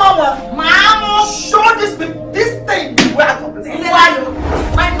 Mama, must show this thing the way I come.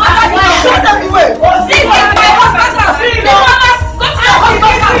 My mother will show them the way. This is my husband's house. Go to your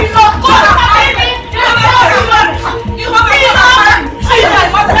husband's house. Go to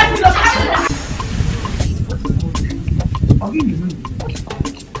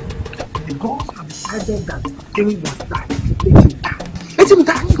the gods have decided that King was died. Let him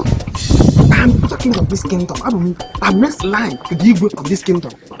die. I'm talking of this kingdom. I don't mean our next line to give way of this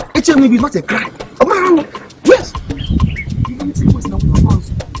kingdom. It may be not a crime. Yes.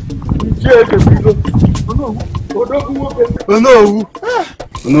 Oh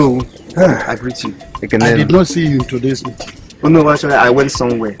no. I greet you. I did not see you in today's meeting. Oh no, actually I went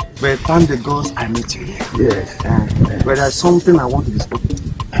somewhere. But thank the gods I met you here. Yes. But there's something I want to discuss.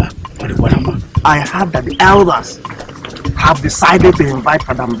 I heard that the elders have decided to invite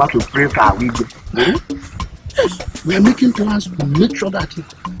Father Mba to pray for our widow. Yes. We are making plans to make sure that he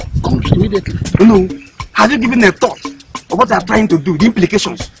comes immediately. No. Have you given a thought of what they are trying to do? The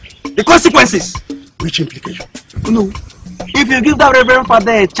implications? The consequences? Which implication? No. If you give that Reverend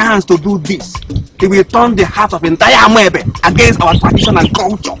Father a chance to do this, he will turn the heart of entire Amwebe against our tradition and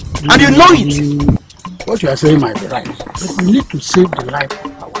culture. And you know it. What you are saying might be right. But we need to save the life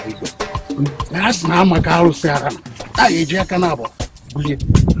of our ego.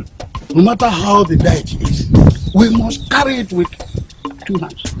 No matter how the deity is, we must carry it with 2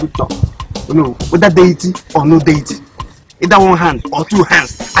 hands. Good talk. No, whether deity or no deity, either 1 hand or 2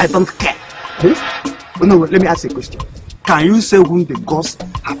 hands, I don't care. No, let me ask you a question. Can you say whom the gods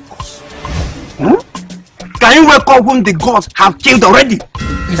have caused? Can you recall whom the gods have killed already?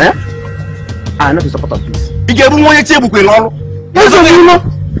 I am not in support of this.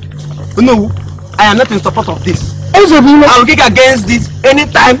 No, I am not in support of this. I will kick against this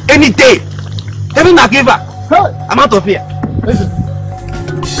anytime, any day. Even a giver. I'm out of here.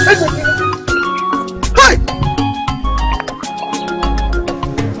 Hey!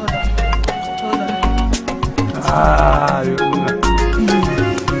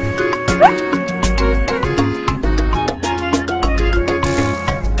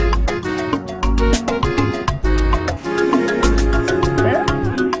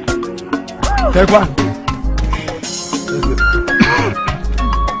 Take one.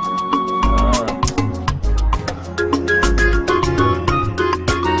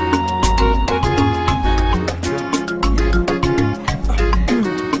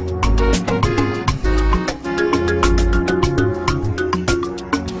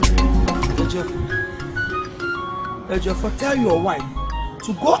 Ejiofor, tell your wife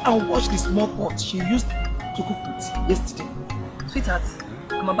to go and wash the small pot she used to cook with yesterday. Sweetheart,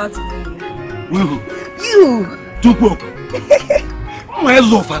 I'm about to leave you. You!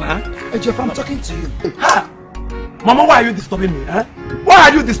 Ejiofor, I'm talking to you. Ha! Mama, why are you disturbing me? Huh? Why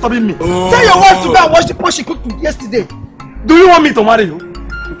are you disturbing me? Tell your wife to go and wash the pot she cooked with yesterday. Do you want me to marry you?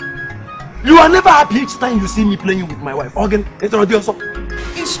 You are never happy each time you see me playing with my wife. Again, it's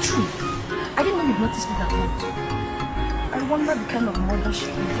true. I didn't know you'd noticed me that much. I wonder the kind of mother she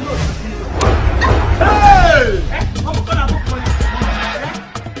is. Hey!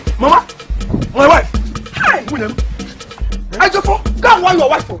 Mama! My wife! Hi! William! Ejiofor, go and warn your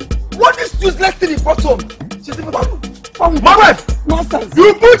wife. What is useless thing he brought home? She's even my wife! Nonsense!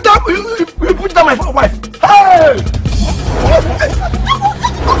 You put down my wife! Hey!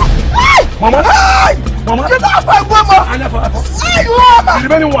 Mama! Hey! Mama! Get off my woman! I never. Hey, Mama! The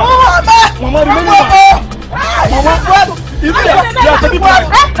remaining one! Mama! The remaining one! Mama! You are taking my wife!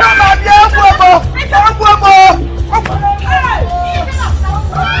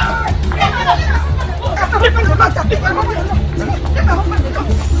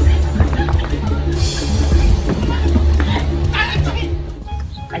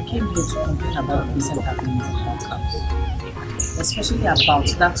 I came here to complain about recent happenings in that house. Especially about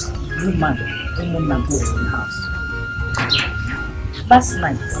that woman who brought to the house. Last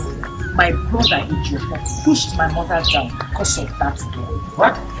night, my brother Ejiofor pushed my mother down because of that girl.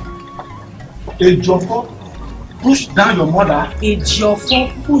 What? Ejiofor pushed down your mother? Ejiofor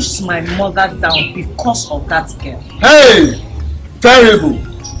pushed my mother down because of that girl. Hey! Terrible!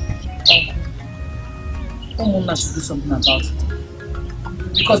 Mama should do something about it.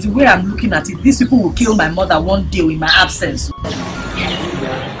 Because the way I'm looking at it, these people will kill my mother one day in my absence.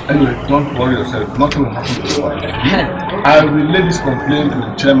 Anyway, don't worry yourself. Nothing will happen to your wife. I will relay this complaint to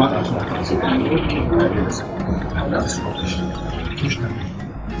the chairman as soon as possible.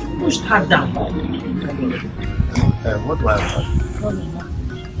 Pushed her down. What do I have? I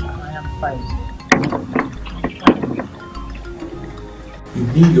am fine. You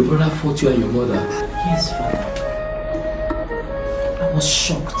mean your brother fought you and your mother? Yes, father. I was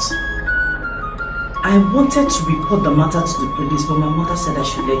shocked. I wanted to report the matter to the police, but my mother said I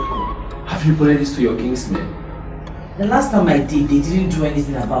should let go. Have you reported this to your kinsmen? The last time I did, they didn't do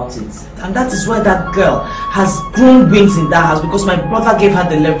anything about it. And that is why that girl has grown wings in that house, because my brother gave her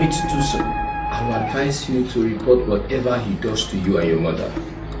the leverage to do so. I will advise you to report whatever he does to you and your mother.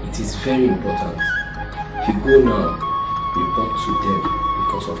 It is very important. If you go now, report to them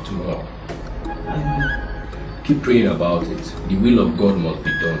because of tomorrow. Keep praying about it. The will of God must be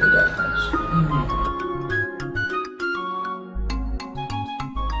done in that house.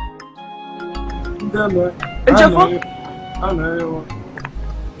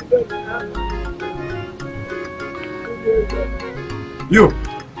 You,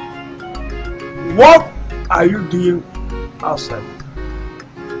 what are you doing outside?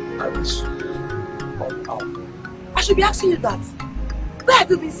 I should be asking you that. Where have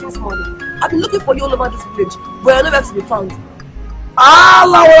you been since morning? I've been looking for you all over this village, but you're nowhere to be found.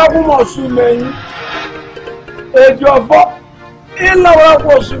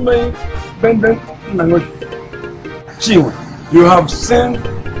 You have sinned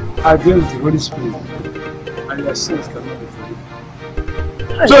against the Holy Spirit, and your sins cannot be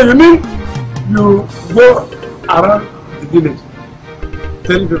forgiven. So you mean you go around the village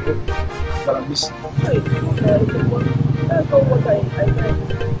telling people that I'm missing? That's not what I meant.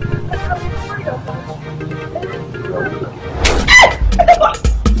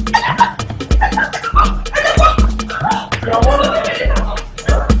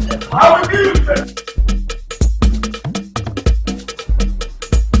 I will give you.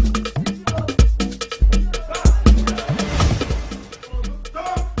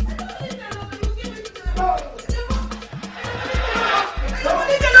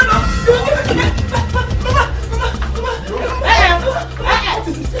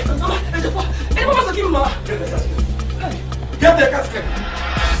 Get the casket.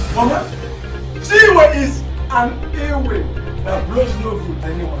 Mama, Chiwa is an airway that blows no good to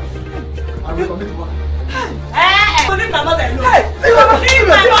anyone. I will commit one. Leave my mother alone. Leave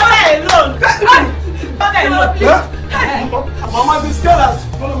my mother alone. Mother alone, please. Mama, this girl has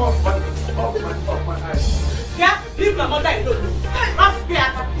fallen off my eyes. Yeah, leave my mother alone.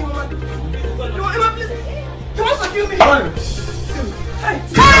 You want to kill me?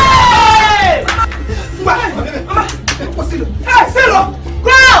 Hey! Mama! Hey, Silo!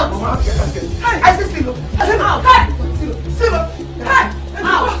 Go out! Hey, I say Silo! Out! Hey! Silo! Hey!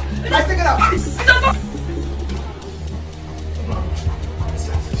 Out! Let's take it out!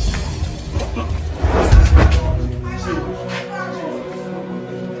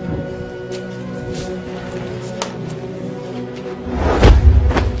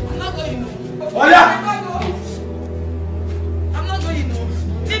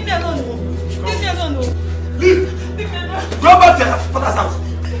 Go back to your father's house.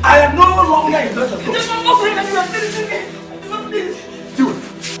 I am no longer in touch with you. Do it.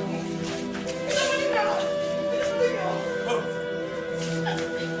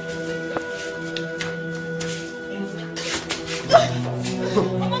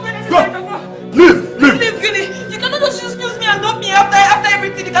 Go. Leave, Guinea. You cannot just excuse me and dump me after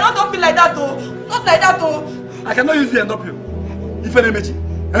everything. You cannot dump me like that, though. Not like that, though. I cannot use you and dump you. If any mechi,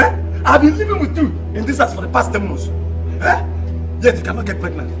 I've been living with you in this house for the past 10 months. Yet you cannot get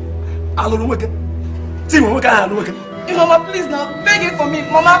pregnant. I'll work it. Mama, please now, beg it for me.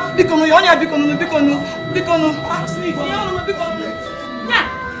 Mama, Bikonu, you only have Bikonu. Sweet, yeah,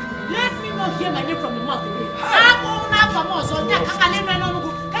 let me not hear my name from the mouth again.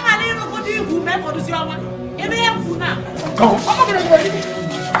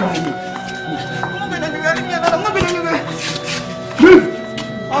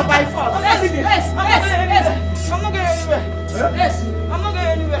 Or by force. Yes. I'm not going anywhere. Yes. I'm not going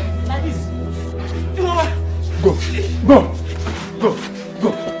anywhere. Like this. Go.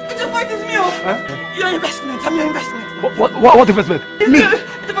 The point is me. Your investment. I'm your investment. What investment? Me?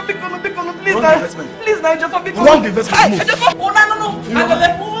 Please now, just for Bikonu. Wrong investment. No. Handle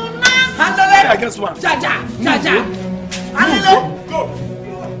it. I guess one. Jaja. Go.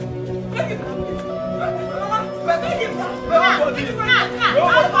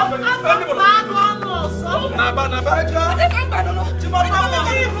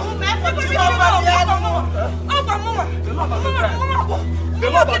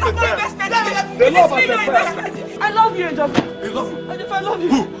 I love you, Ejofu. You love me? I love you.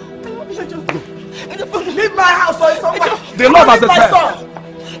 Who? Leave my house or something. They love as a child.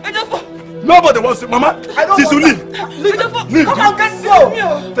 Nobody wants to, Mama. Since you leave. Leave. Come on, let's go.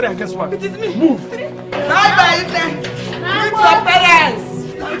 3 against 1. It is me. Move. Bye. Meet your parents.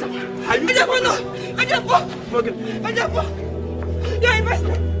 Ejofu. Your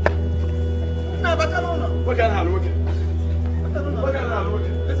investment. No, but For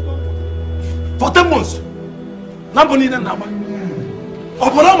 10 months. Nobody in number.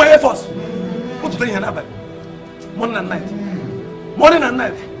 Upon my efforts. What to do in Abel? Morning and night. Morning and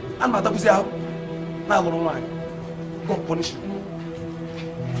night. And Madame was out. Now, don't mind. God punish you.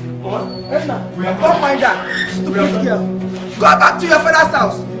 Don't mind that. Stupid girl. Go back to your father's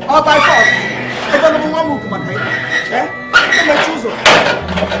house. All by force. I don't know what move, man. Eh?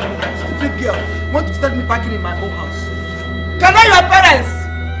 Stupid girl. Want to start me packing in my own house. Can I your parents?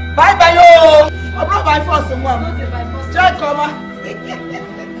 Bye bye yo. I'm not by force, mom. Just come on. It's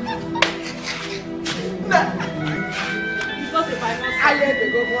not a by force. I let the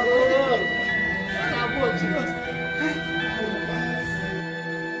go.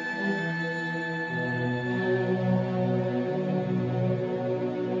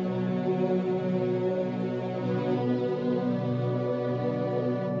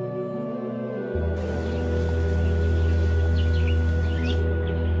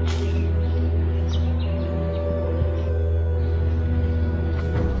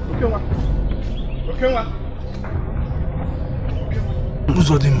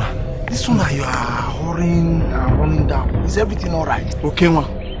 Uzodinma, this one that you are hurrying and running down, is everything alright? Okay, ma.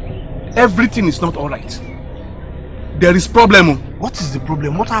 Everything is not alright. There is problem. What is the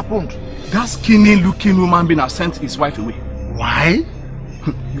problem? What happened? That skinny looking woman being has sent his wife away. Why?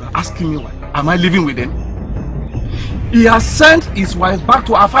 You are asking me why? Am I living with them? He has sent his wife back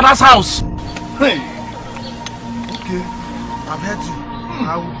to our father's house. Hey. Okay, I've heard you.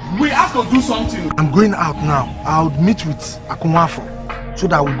 We have to do something. I'm going out now. I'll meet with Akunwafo so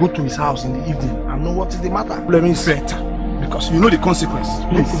that we'll go to his house in the evening and know what is the matter. Problem is better because you know the consequence.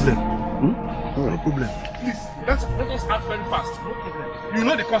 No problem. No problem. Please, let us act very fast. No problem. You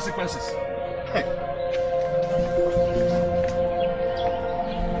know the consequences. Hey.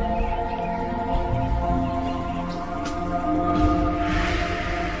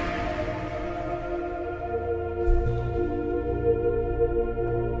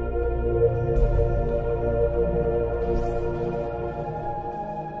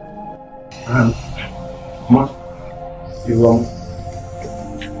 Ma,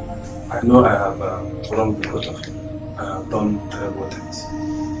 I know I have wronged the both of you. I have done terrible things.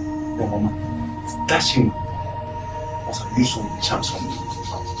 But Mama, dashing must have used some chance on me.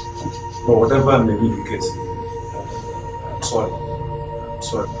 But whatever may be the case, I'm sorry. I'm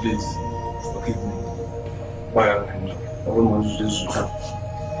sorry. Please forgive me. Bye. I won't want to do this.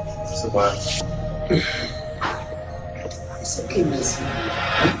 So bye. It's okay, Mercy.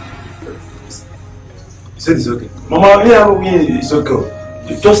 You said it's okay. Mama, it's okay.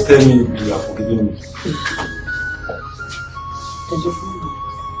 You just tell me you are forgiving me.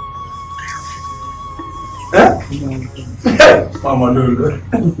 Mama, no.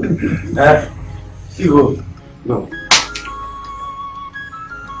 You no.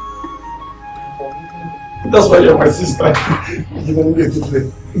 That's why you're my sister. You don't get to play.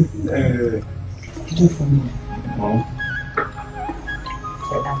 Do for me. Mom.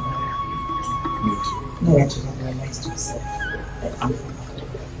 No, I have realized yourself.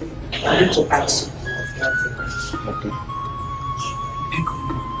 I need to ask you of that thing. Okay.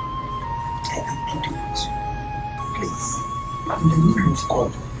 I am pleading with you. Please, in the name of God,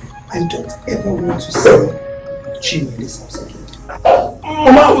 I don't ever want to see Chin in this house again.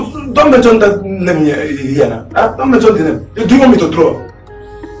 Mama, don't mention that name here now. Don't mention the name. Do you want me to throw up?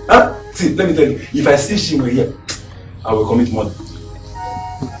 Huh? See, let me tell you, if I see Chin here, I will commit murder.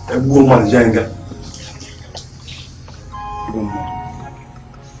 A woman, Jenga.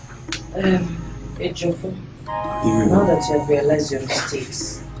 Ejiofor, now that you have realized your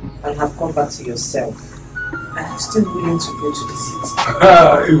mistakes and have come back to yourself, I am still willing to go to the city.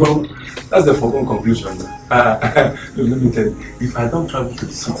 That's the foregone conclusion. Let me tell you, if I don't travel to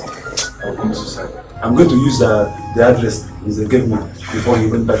the city, I will commit suicide. I'm going to use the address he gave me before he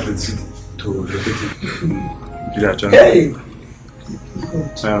went back to the city to locate it. Hey!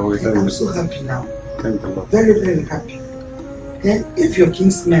 I'm so happy now. Thank you. Very, very happy. Then if your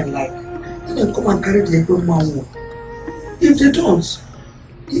kingsmen like, let them come and carry the Ebon man. If they don't,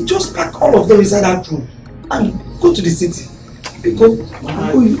 you just pack all of them inside that room and go to the city. Because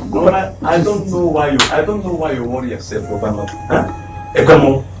I don't know why you worry yourself over nothing. Huh?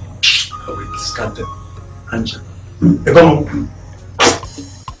 Ekomo, I will discard them. Anja. Ekomo.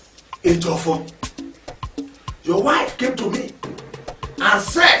 Ejiofor, your wife came to me and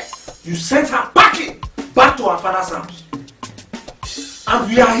said you sent her packing back to her father's house. And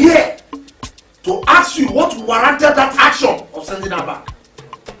we are here to ask you what warranted that action of sending her back.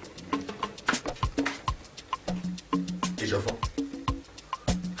 Ejiofor,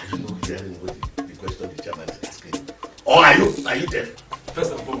 are you not hearing what the question the chairman Or are you deaf?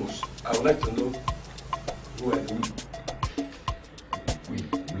 First and foremost, I would like to know who are the we.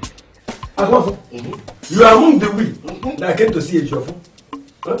 You are among the we that came to see a Jofu.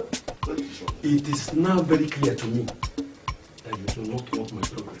 Huh? It is now very clear to me that you do not want my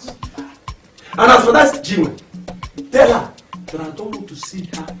progress. And as for that Jim, tell her that I don't want to see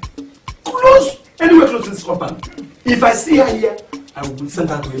her anywhere close to this compound. If I see her here, I will send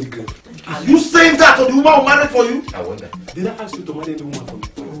her to any grave. Are you saying that to the woman who married for you? I wonder. Did I ask you to marry any woman for me?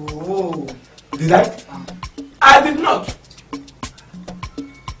 Oh. Did I? I did not.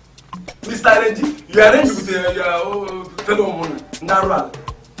 Mr. Reggie, you arranged with your fellow woman, Narual.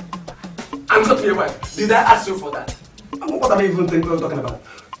 I'm not your wife. Did I ask you for that? What am I even talking about?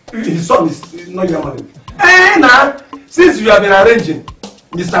 His son is not your money. Eh, now, since you have been arranging,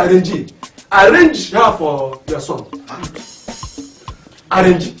 Mr. Reggie, arrange her for your son.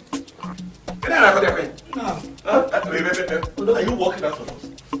 Arrange. Are you working out for us?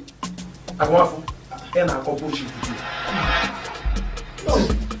 No,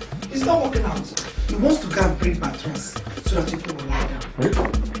 it's not working out. He wants to go and bring mattress so that people will lie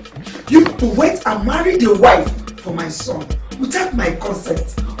down. You people wait and marry the wife for my son without my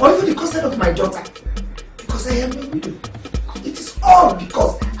consent or even the consent of my daughter. Because I am a widow. It is all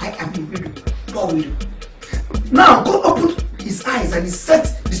because I am a widow, poor widow. Now God opened his eyes and he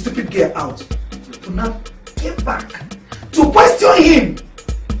set the stupid girl out. To now came back to question him.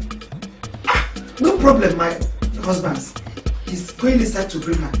 No problem, my husband. He's going inside to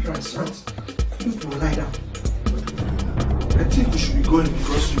bring my price, right? You will lie down. I think we should be going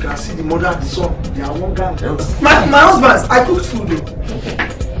because you can see the mother and the son. They are one guy. My husband, I cooked food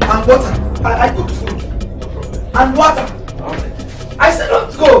and water. I cooked food and water. I said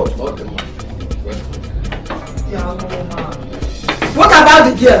let's go. Yeah, no, man. What about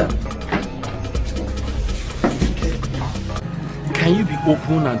the girl? Can you be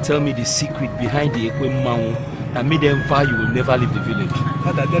open and tell me the secret behind the Ekwem Maun that made them vow you will never leave the village?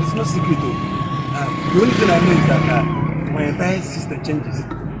 Father, there is no secret though. The only thing I know is that my entire system changes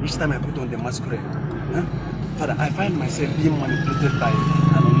each time I put on the masquerade. Father, I find myself being manipulated by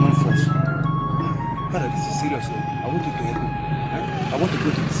an unknown force. Father, this is serious. I want you to help me. I want to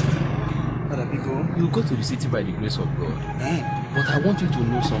go to the city. Father, because you will go to the city by the grace of God. But I want you to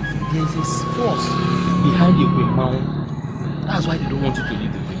know something. There is a force behind the Ekwem Maun. That's why they don't want you to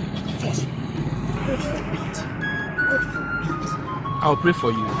leave the village. Force. God forbid. God forbid. I'll pray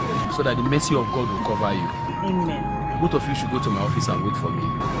for you so that the mercy of God will cover you. Amen. Both of you should go to my office and wait for me.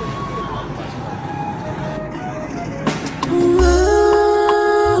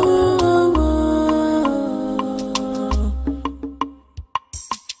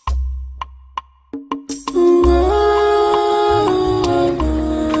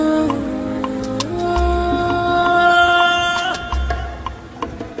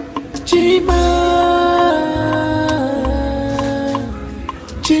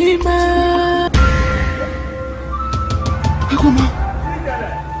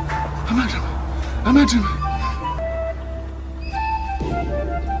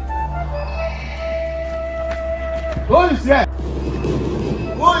 Who is here?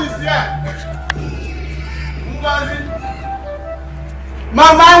 Who is here?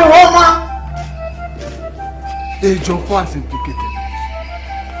 Mama and Roma! The Joko has implicated.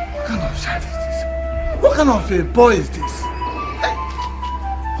 What kind of child is this? What kind of a boy is this? Hey,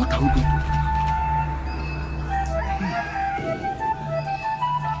 what are we going to do?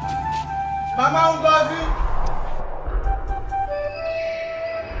 Mama Ngozi!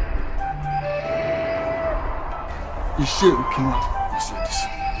 Ishe Ukinwa was like this.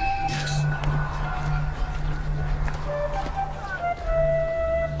 Yes.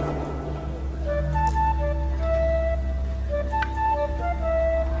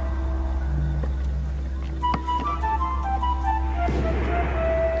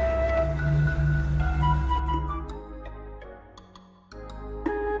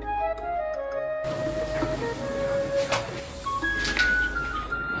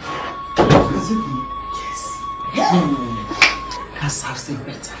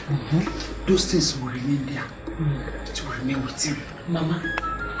 Those things will remain there. It will remain with you. Mama,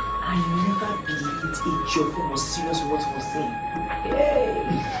 I never believed Ejiofor was serious with what he was saying.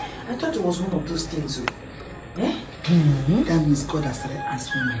 Hey, I thought it was one of those things. That means God has started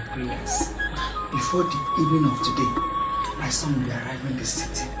answering my prayers. Before the evening of today, my son will be arriving in the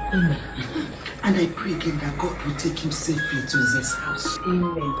city. Amen. And I pray again that God will take him safely to his house.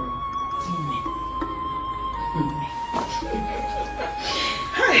 Amen. Amen.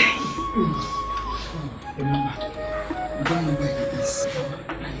 Remember, you don't know where he is.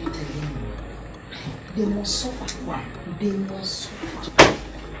 They must suffer suffer. They must suffer.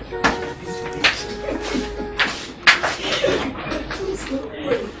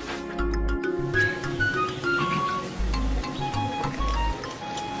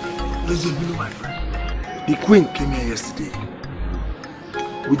 Listen, you know, my friend. The queen came here yesterday.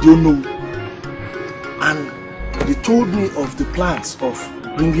 We don't know. And they told me of the plans of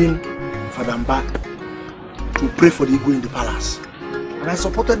bringing Father Mba to pray for the Igwe in the palace. And I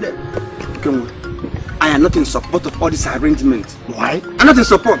supported them. Okay, I am not in support of all this arrangement. Why? I'm not in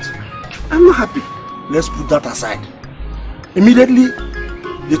support. I'm not happy. Let's put that aside. Immediately,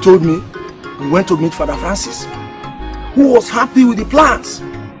 they told me we went to meet Father Francis, who was happy with the plans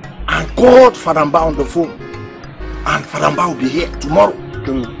and called Father Mba on the phone. And Father Mba will be here tomorrow.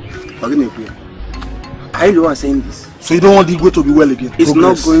 Forgive me, please. Are you the one saying this? So you don't want the Igwe to be well again? It's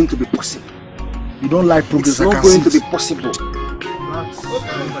not going to be possible. You don't like progress? It's not going to be possible.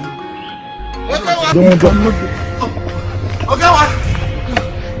 Don't want to. Okay,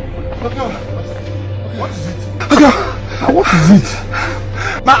 what is it? Okay, what is it?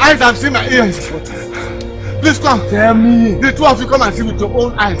 My eyes have seen my ears. Please come. Tell me. The two of you come and see with your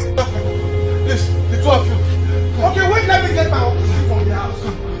own eyes. Please, the two of you. Okay, wait, let me get my opposite from the house.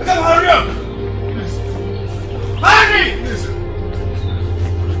 Okay, hurry up. Please. Hurry! Please.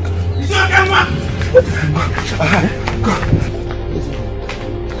 It's okay, man. Go.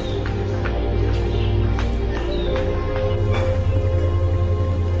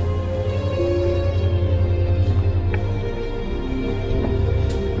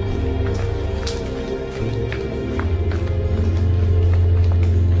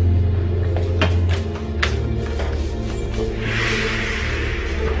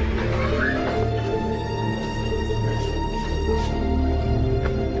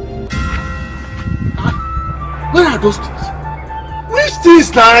 Where are those things? Which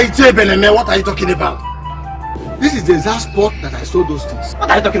things now? What are you talking about? This is the exact spot that I saw those things.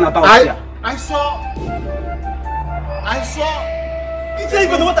 What are you talking about? I saw. You say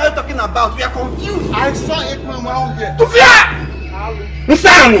even what are you talking about? We are confused. I saw a woman around here.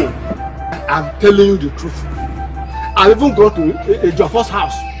 I'm telling you the truth. I even got to a Jaffa's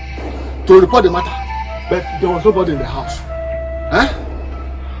house to report the matter, but there was nobody in the house. Huh?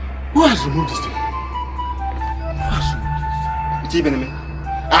 Who has removed this thing?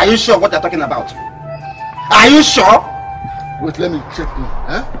 Are you sure what you're talking about? Are you sure? Wait, let me check now.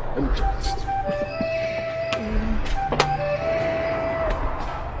 Huh? Let me check.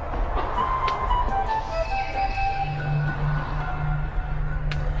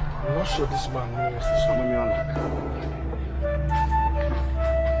 I'm not sure this man knows this one.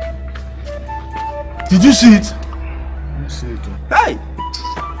 Did you see it? I didn't see it. Hey!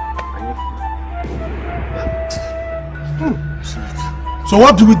 So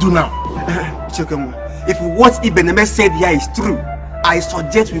what do we do now? If what Ibeneme said here is true, I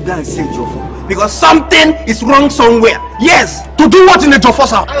suggest we go and see Jofo. Because something is wrong somewhere. Yes! To do what in the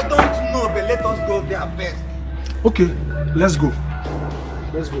Jofo's house? I don't know, but let us go there first. Okay, let's go.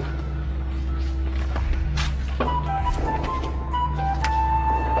 Let's go.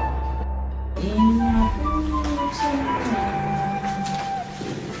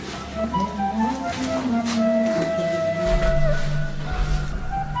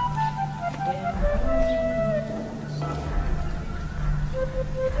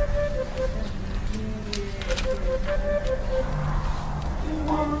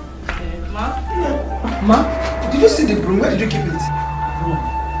 Ma, did you see the broom? Where did you keep it?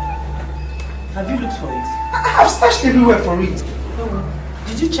 Have you looked for it? I have searched everywhere for it. No.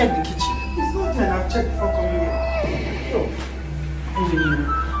 Did you check the kitchen? It's not there. I've checked before coming here. No. Anyway,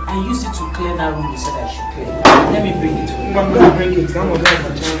 I used it to clear that room you said I should clear. Let me bring it for you. I'm going to bring it. Come on, let's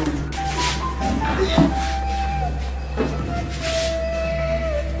go.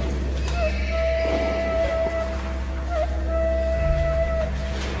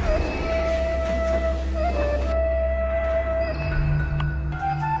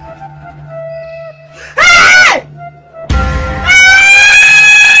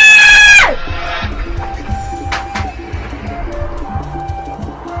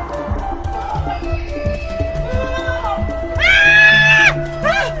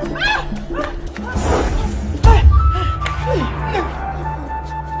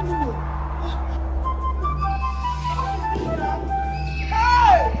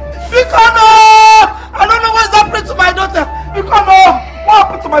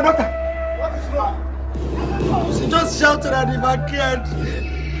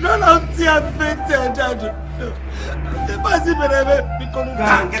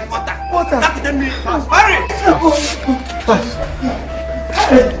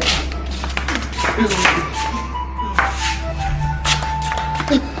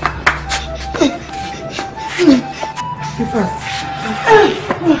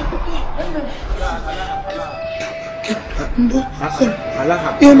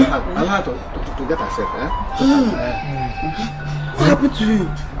 Allow her to get herself, eh? What happened to you?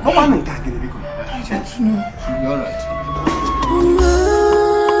 No one in Kagiri. You're alright.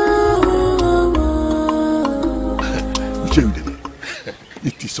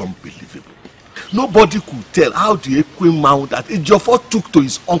 It is unbelievable. Nobody could tell how the Ekwe man that Ejiofor took to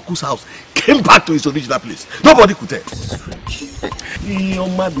his uncle's house came back to his original place. Nobody could tell.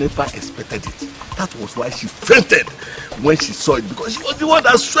 Ioma never expected it. That was why she fainted when she saw it, because she was the one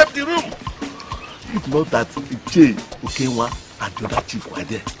that swept the room. If not that Iche, Okenwa, and the other chief were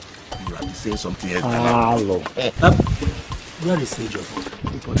there, you would be saying something else. Hello. Where is Ejiofor?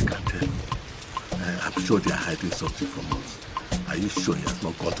 Nobody can tell. I'm sure they are hiding something from us. Are you sure he has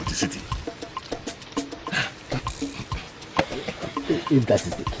not gone to the city? If that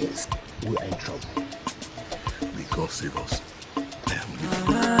is the case, we are in trouble. May God save us.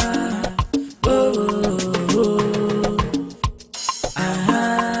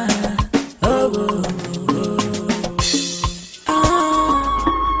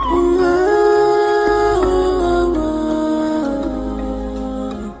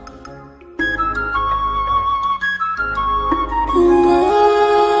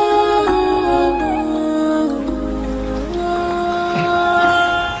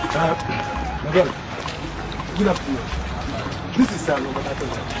 Good afternoon. This is number 13.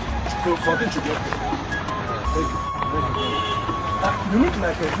 So 14 should be okay. Thank you. You need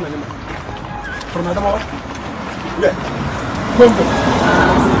my person anymore. From Adamawa? Yeah. Come.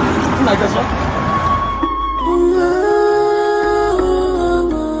 Like this one?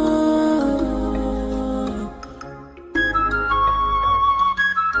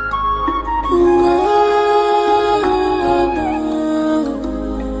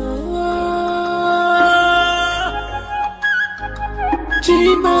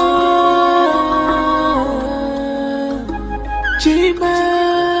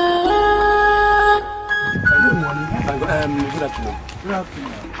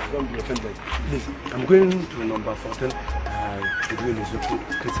 Please, I'm going to number 14. The room is okay.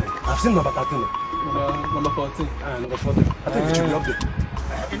 I've seen number 13. Number 14. Number 14. I think it should be up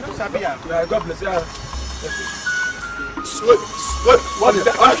there. God bless you. What is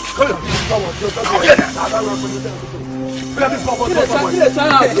that? Come on.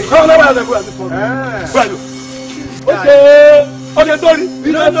 Okay, Tony.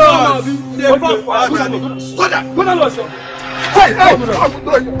 You don't know. Hey!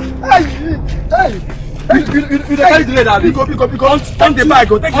 You carry the lead, because take the bag,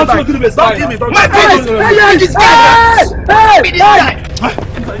 go take the bag. Don't give me, don't give me.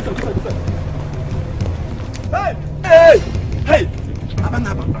 Hey! Hey,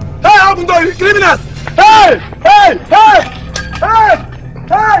 Abundoi, criminals! Hey!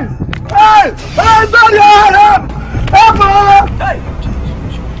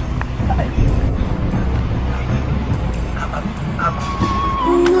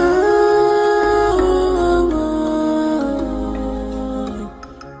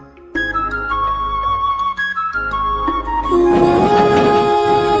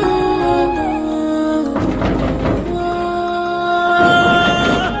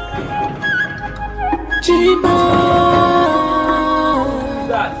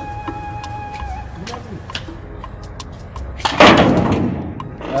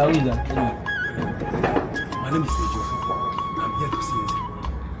 Sorry, my name is Ejiofor. I'm here to see you.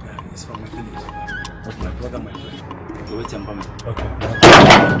 It's from my village. That's my brother, my friend. Okay, wait, I'm coming. Okay.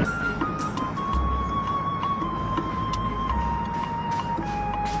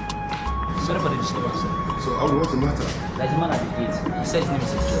 Sorry for the disturbance, sir. So, what's the matter? There's a man at the gate. He said his name is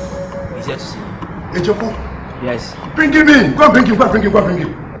Ejiofor. He's here to see you. Ejiofor? Yes. Bring him in! Go and bring him, go and bring him, go and bring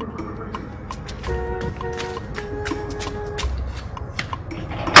him.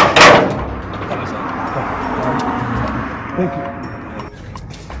 Thank you.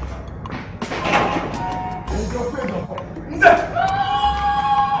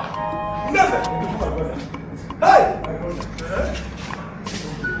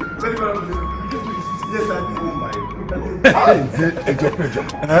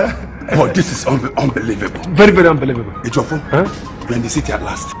 Oh, this is unbelievable. Very, very unbelievable. Ejiofor, you're in the city at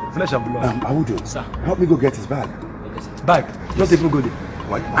last. Flesh and blood. Awujo, Sir. help me go get his bag. Bag? Not even go there.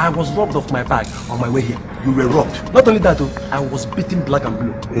 What? I was robbed of my bag on my way here. You were robbed? Not only that, I was beaten black and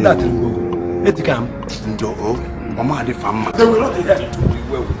blue. That is go. Etikam. Mama had a family. They will not be here.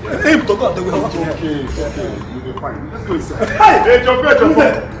 Hey, to God, they will not be here. Okay, you'll be fine. Let's go inside. Hey,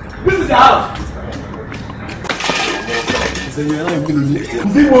 Ejiofor. This is the house. You are a millionaire.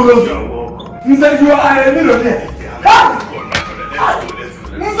 You said you are a millionaire.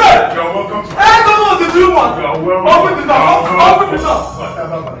 You're welcome. Hey, come on, the you want? Open the door. Open the door.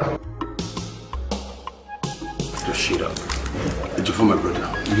 Just shut up. Did you phone my brother?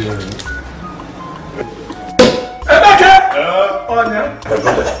 Yeah. Emeka! My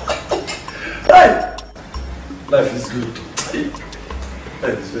brother. Hey! Life is good.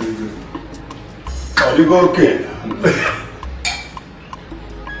 Life is very good. Are you okay?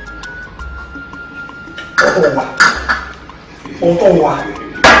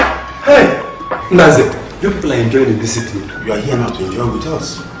 Hey! Nazi, you people are enjoying in this city. You are here now to enjoy with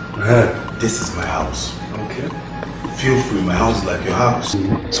us. This is my house. Okay. Feel free, my house is like your house.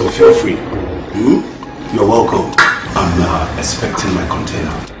 So feel free. You're welcome. I'm expecting my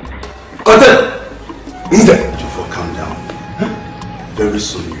container. Container? Therefore, calm down. Very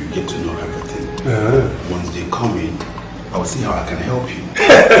soon you get to know everything. Once they come in, I will see how I can help you.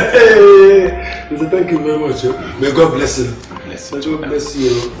 Thank you very much. May God bless you. Bless you. May God bless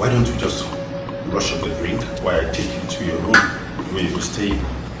you. Why don't you just rush up the drink while I take you to your room where you will stay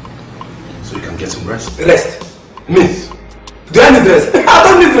so you can get some rest? Rest? Me? Do I need rest? I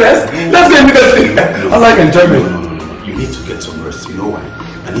don't need rest. Let's go immediately. I like enjoyment. No. You need to get some rest. You know why?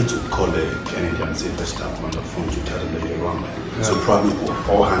 I need to call Kennedy and Silver staff on the phone to tell them that you're around. So probably we'll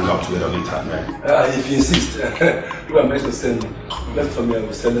all hang out together later at night. If you insist, you are meant to send left for me. I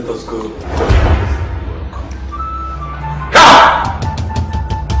will say, let us go.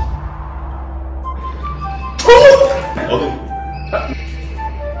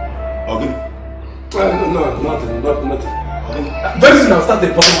 No, nothing. Very soon I'll start the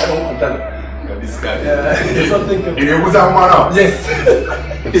bottom. I don't want that. This guy. Something. Was that one now? Yes.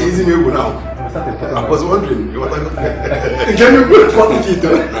 Easy me now. I was wondering. Can you put 40 feet?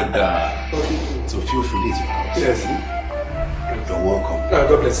 So feel free to house. Yes. You're welcome.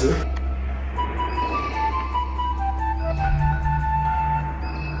 God bless you.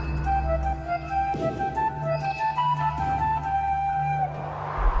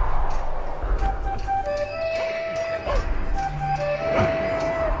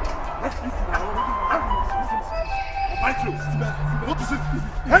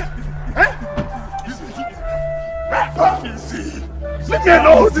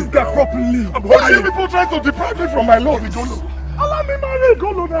 Why are you people trying to deprive me from my love, Igolo? Allow me marry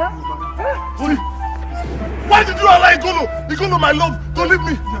Igolo now. See? Why did you allow Igolo, my love, to leave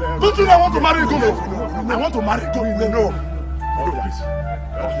me? Don't you know I want to marry Igolo? I want to marry Igolo. No. Please.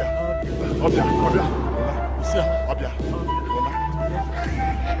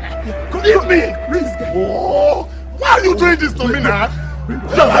 Leave me! Please. Oh, why are you doing this to me now?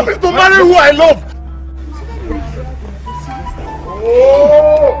 You're having to marry who I love.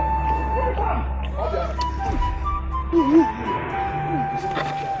 Oh!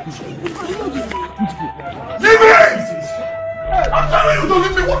 Leave me! I'm telling you to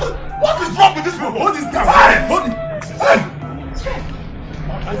leave me. What is wrong with this people? Hold this down. Hold it.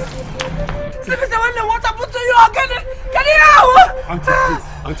 Sleepers, I wonder what happened to you. Get it out! Auntie, please.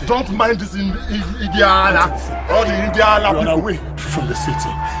 Auntie. Don't mind this Indiana. All the Indiana people away from the city.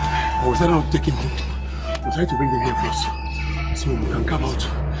 I was not taking them. I was trying to bring them here first. So we can come out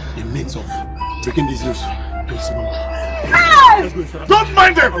a means of breaking this news. Hey! Don't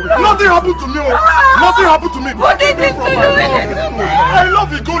mind them! Nothing happened to me! Nothing happened to me! What did they do? I love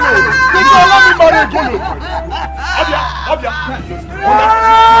Igolo! They don't allow me marry Igolo! Abia!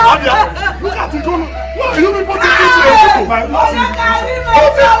 Look at Igolo! Why are you people taking me to my house?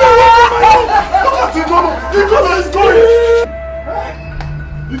 Look at Igolo! Igolo is going!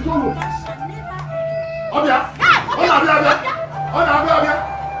 Igolo! Abia!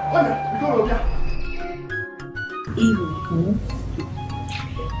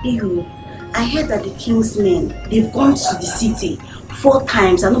 Ihu, I heard that the king's men, they've gone to the city 4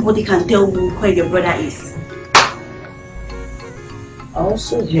 times and nobody can tell where your brother is. I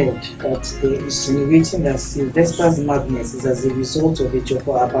also heard that they're insinuating that Sylvester's madness is as a result of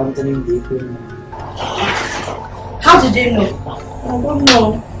Ejiofor abandoning the Igbo. How did they know? I don't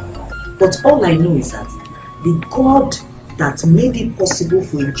know. But all I know is that the God that made it possible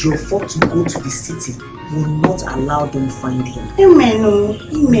for Ejiofor to go to the city will not allow them find him. Amen. Oh.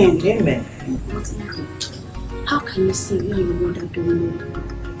 Amen. Amen. How can you say you know that don't know?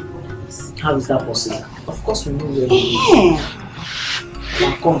 How is that possible? Of course we know where he is.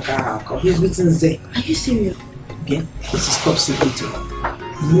 He's written there. Are you serious? Okay? This is top secret.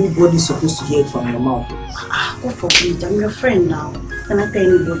 Nobody's supposed to hear it from your mouth. God forbid, I'm your friend now. Can I tell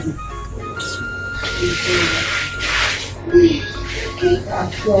anybody?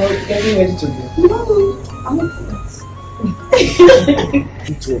 You're getting ready to go. No, I'm not for that.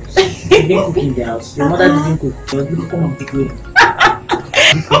 It was. You didn't cook in the house. Your mother didn't cook. You're going to come and take me.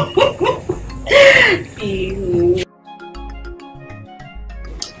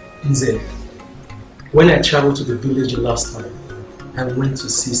 Nze, when I traveled to the village last time, I went to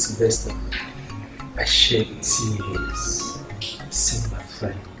see Sylvester. I shed tears. See my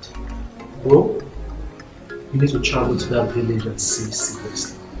friend. Bro, you need to travel to that village and see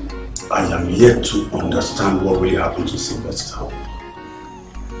Sylvester. I am yet to understand what really happened to Sylvester.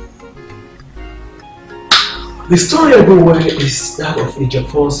 The story everywhere is that of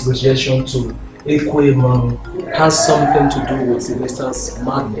Ejiofor's rejection to Ekweman has something to do with Sylvester's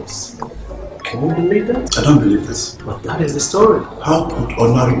madness. Can you believe that? I don't believe this. But that is the story. How could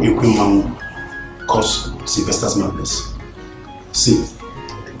ordinary Ekweman cause Sylvester's madness? See,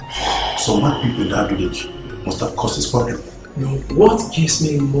 some mad people in that village must have caused this problem. You know, what gives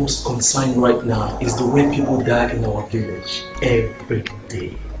me most concern right now is the way people die in our village every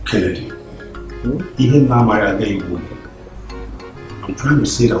day. Kennedy, even now I'm trying to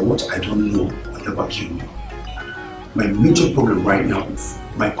say that what I don't know will never kill me. My major problem right now is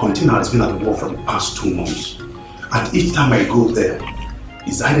my container has been at the war for the past 2 months. And each time I go there,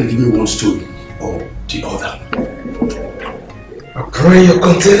 it's either give me one story or the other. I pray your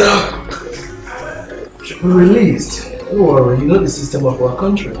container should be released. Don't worry, you know the system of our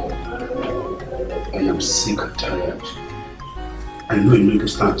country. I am sick and tired. I know you need to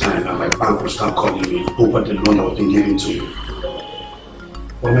start time and my bank will start calling me over the loan I've been giving to you.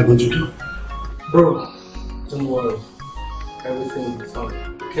 What am I going to do? Bro, don't worry. Everything will be fine,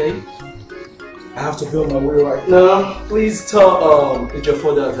 okay? I have to be on my way right now. Please tell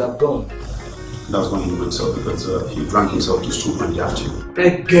Ejiofor that I've gone. That's when he wakes up because he drank himself to sleep in the afternoon.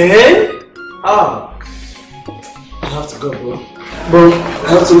 Again? Ah. I have to go, bro. Bro, I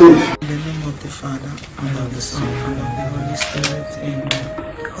have to leave. In the name of the Father, and of the Son, and of the Holy Spirit, amen.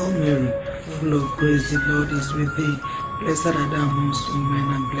 Hail Mary, full of grace, the Lord is with thee. Blessed art thou amongst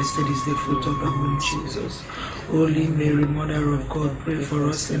women, and blessed is the fruit of thy womb, Jesus. Holy Mary, Mother of God, pray for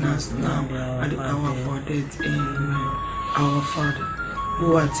us sinners now, at the hour of our death, amen. Our Father,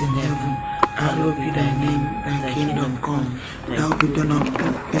 who art in heaven, hallowed be thy name, thy kingdom come, thy will be done on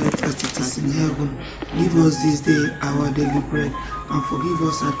earth as it is in heaven. Give us this day our daily bread, and forgive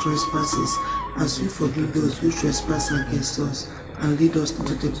us our trespasses, as we forgive those who trespass against us. And lead us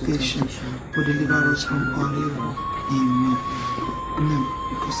into temptation, but deliver us from all evil. Amen. Amen.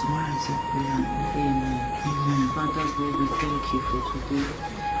 Because tomorrow is a prayer. Amen. Amen. Father God, we thank you for today.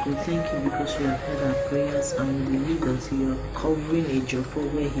 We thank you because you have heard our prayers, and we believe that you are covering Ejiofor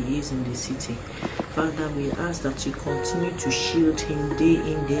where he is in the city. Father, we ask that you continue to shield him day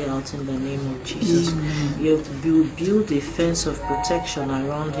in, day out in the name of Jesus. Amen. You will build a fence of protection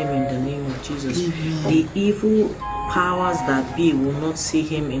around him in the name of Jesus. Amen. The evil powers that be will not see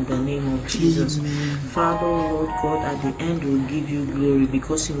him in the name of Jesus. Amen. Father, Lord God, at the end will give you glory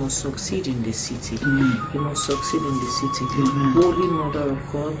because you must succeed in the city. Amen. You must succeed in the city. Amen. Holy Mother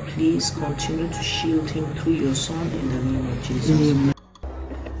of God, please continue to shield him through your Son in the name of Jesus. Amen.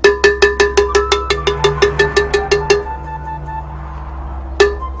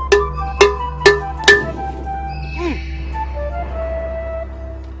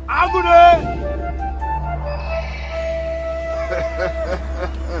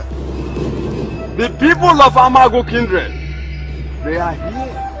 The people of Amago kindred, they are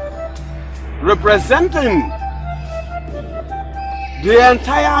here representing the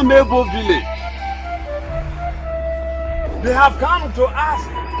entire Mabo village. They have come to ask,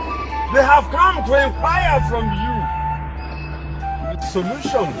 they have come to inquire from you the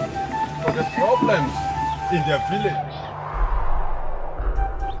solution for the problems in their village.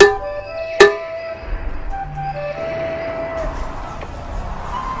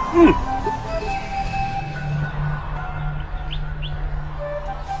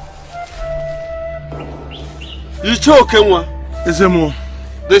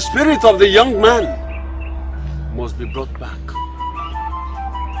 The spirit of the young man must be brought back.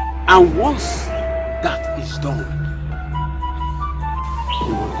 And once that is done,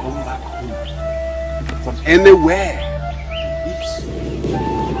 he will come back home from anywhere he lives.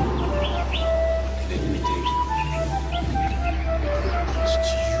 Let me tell you, it cost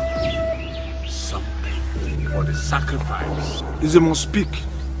you something for the sacrifice. Izemo, speak.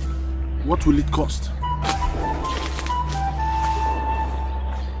 What will it cost?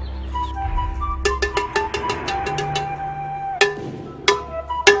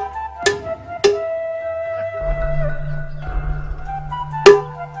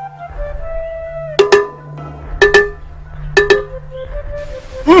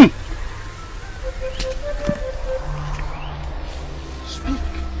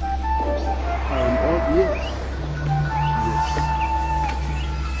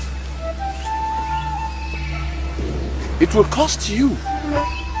 It will cost you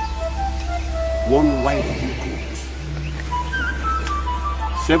 1 white goat,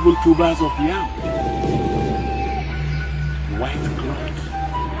 7 tubers of yam, white cloth,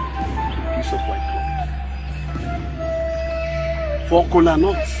 a piece of white cloth, 4 kola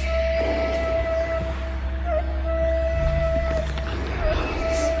nuts,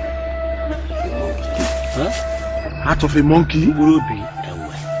 heart of a monkey?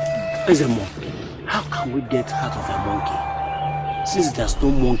 As a monkey, how can we get heart of a monkey since there's no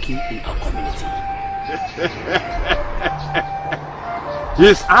monkey in our community?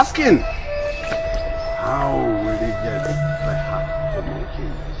 He's asking, how will he get the heart of a monkey?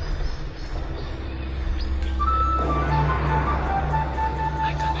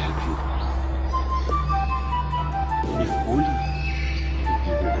 I can help you. If only we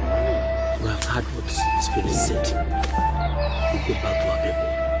give you the money. We have heard what the Spirit said. We go back to our people.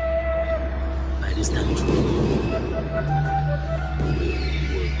 By this time tomorrow, we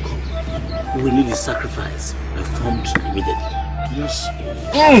will come. We will need the sacrifice performed immediately. Yes.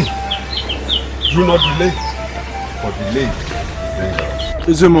 Do not delay. For delay is dangerous.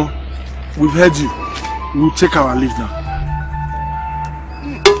 Ezemo, we've heard you. We will take our leave now.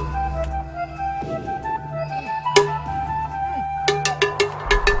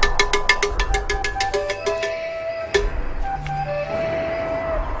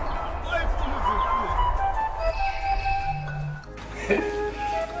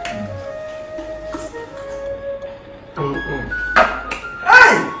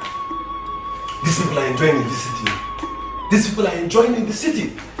 These people are enjoying in the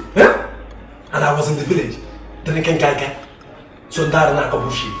city. Huh? And I was in the village drinking gaga. So that's not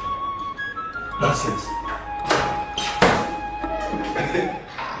bullshit. Nonsense.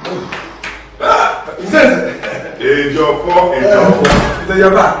 Hey, Joko, hey, Joko. So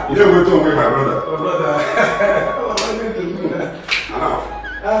you're back? You don't go to with my brother. My brother. What am I going to do now?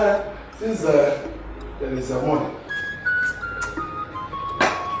 Since there is a morning.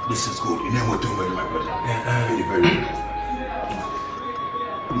 This is good. You never do with my brother. Very, very good.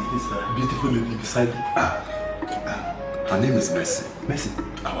 Who is this beautiful lady beside you? Her name is Mercy. Mercy?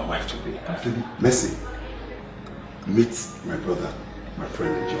 Our wife today. Mercy, meet my brother, my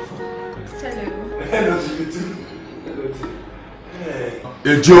friend Jofo. Hello. Hello to you too. Hello to you. Hey.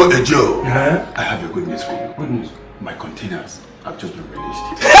 Ejo. I have a good news for you. Good news? My containers have just been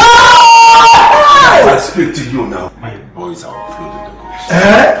released. As I speak to you now, my boys are offloading the goods.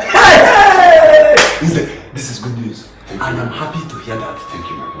 This is good news. And I'm happy to hear that. Thank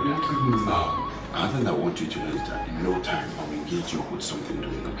you, my brother. Good news. Another thing I want you to know is that in no time I'll engage you with something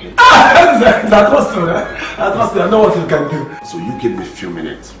doing, okay? That was true. That was true. I know what you can do. So you give me a few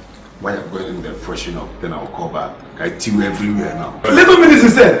minutes. While I'm going in there, freshen up, then I'll call back. I see you everywhere now. Little minutes, you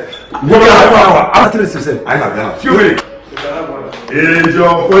said. What after this, you said. I have done a few minutes. Hey,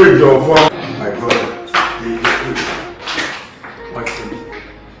 Jofo. My brother. Wife to me.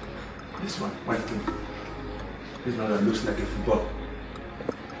 This one, wife to me. This one that looks like a football.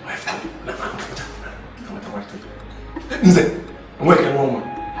 Wife to me. Wife to me. Nze, I'm working one more.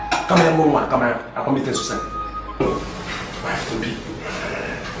 Come here, one. Come here. I come meet you, Susan. Wife to me.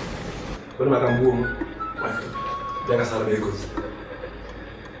 What am I going to do? Wife to me. Jaga salah bagos.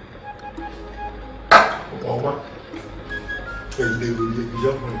 What? You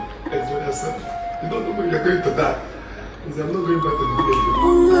don't know when you're going to die. I'm not going back to the village.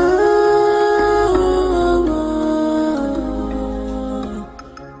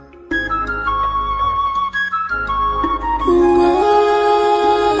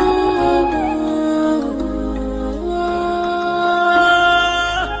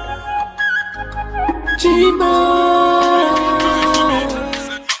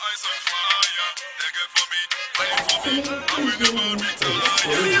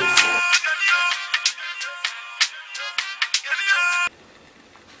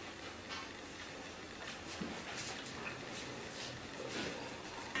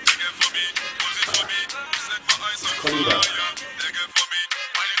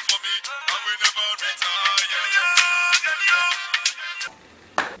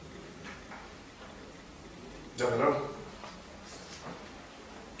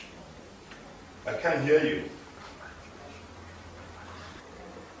 I can't hear you.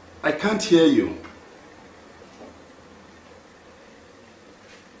 I can't hear you.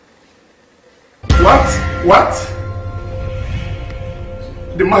 What?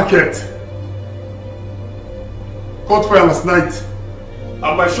 The market caught fire last night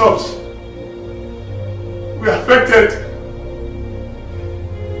and my shops were affected.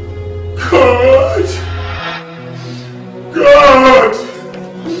 God!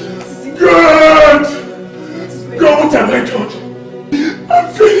 God, what have I done? I'm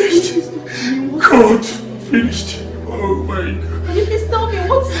finished. finished. Oh my God. Can you please tell me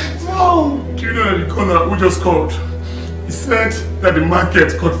what's wrong? Do you know that the corner who just called? He said that the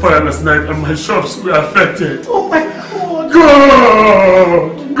market caught fire last night and my shops were affected. Oh my God.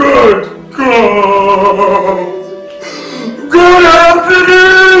 God! God! God! God, I'm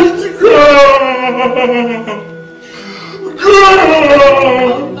finished! God! God!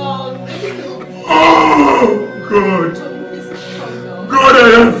 Oh, God! God, I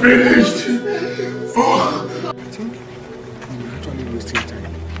am finished! Oh. I think you're actually wasting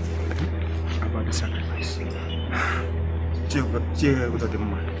time about the sacrifice.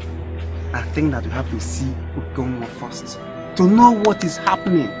 I think that we have to see Ukonwa first to know what is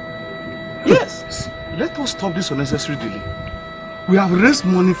happening. Yes, let us stop this unnecessary delay. We have raised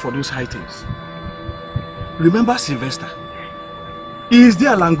money for those items. Remember Sylvester? He is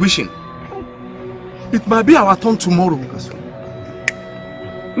there languishing. It might be our turn tomorrow.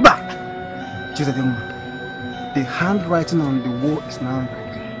 The handwriting on the wall is now written.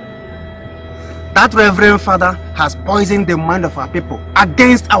 That Reverend Father has poisoned the mind of our people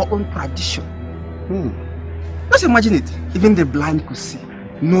against our own tradition. Just imagine it. Even the blind could see.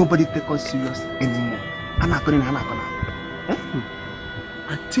 Nobody take us serious anymore. I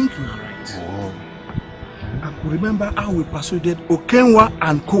think you are right. I could remember how we persuaded Okenwa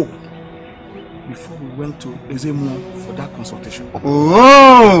and Co. before we went to Ezemo for that consultation.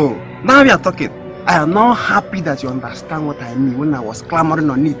 Oh, now we are talking. I am now happy that you understand what I mean when I was clamoring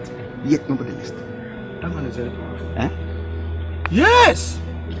on it, yet nobody listened. That man is very powerful. Yes!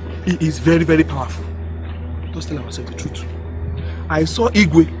 He is very, very powerful. Let's tell ourselves the truth. I saw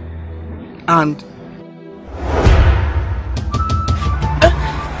Igwe and...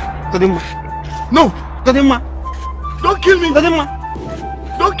 Todema. No! Todema! Don't kill me! Todema!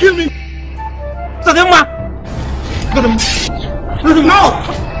 Don't kill me! Todema! Todema! No!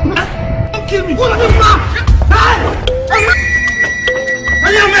 Don't kill me! Todema!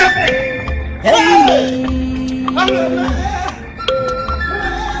 My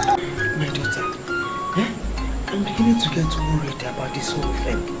daughter, I'm beginning to get worried about this whole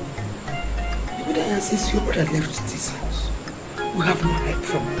thing. Since your brother left this house, we have no help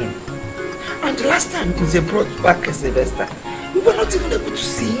from him. And the last time they brought back Sylvester, we were not even able to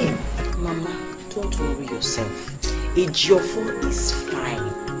see him. Mama, don't worry yourself. Ejiofor is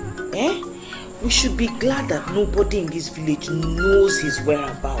fine. We should be glad that nobody in this village knows his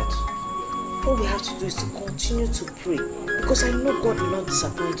whereabouts. All we have to do is to continue to pray, because I know God will not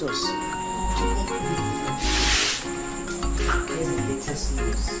disappoint us. Here's the latest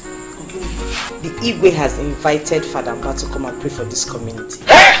news. The Igwe has invited Father Mba to come and pray for this community.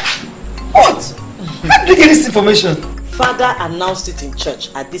 What? How did you get this information? Father announced it in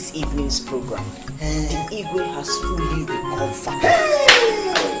church at this evening's program. The Igwe has fully recovered.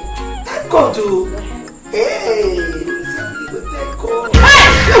 Thank God, too. Hey, thank God.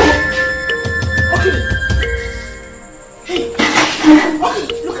 Okay. Hey, okay,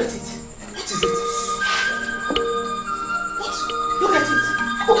 look at it. What is it? What? Look at it.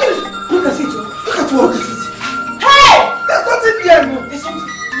 Okay, look at it. Look at what? Look at it. Hey! There's nothing there, no. There's something.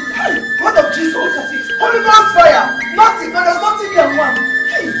 Hey, what of Jesus? Look at it. Holy Ghost fire. Nothing, but there's nothing there, man.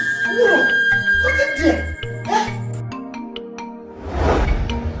 Hey, whoa. Nothing there.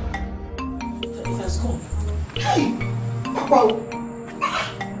 It has gone. Hey, Papa.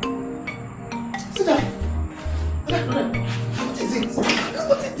 Sit down. What is it? There's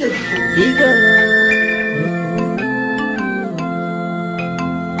nothing there.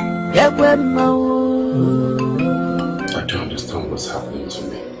 I don't understand what's happening to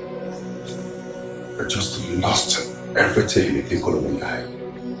me. I just lost everything in the Kolomani eye.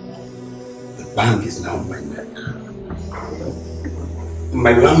 The bank is now on my neck.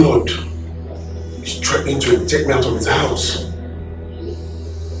 My landlord is threatening to take me out of his house.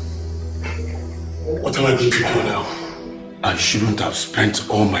 What am I going to do now? I shouldn't have spent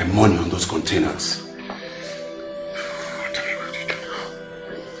all my money on those containers.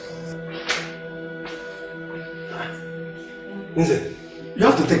 Nze, you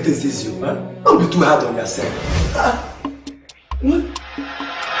have to take things easy, man. Don't be too hard on yourself. No.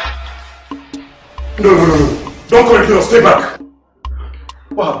 Don't call it here. Stay back.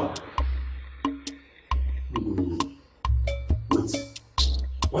 What happened? Wait.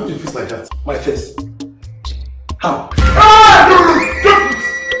 Why do you feel like that? My face. How? Ah! No! Come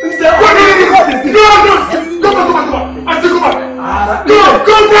back! I say come back! No!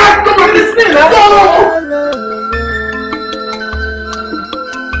 Come back! Come back! Listen! No!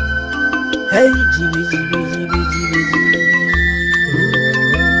 Hey, Jimmy, Jimmy, Jimmy, Jimmy, Jimmy.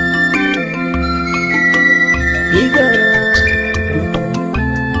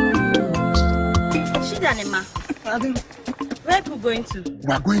 Anima. Where are you going to?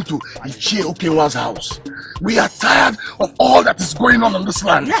 We are going to Ichie Okenwa's house. We are tired of all that is going on this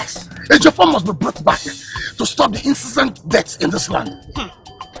land. Yes. Ejiofor must be brought back to stop the incessant deaths in this land.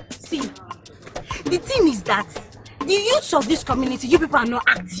 See, the thing is that the youths of this community, you people are not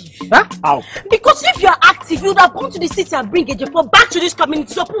active. Huh? How? Because if you are active, you would have gone to the city and bring Ejiofor back to this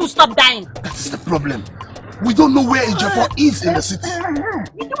community so people will stop dying. That is the problem. We don't know where Ejiofor is in the city.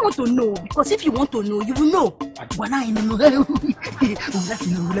 You don't want to know, because if you want to know, you will know. But now you know. We'll let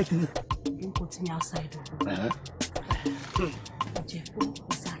you know. Don't put me outside.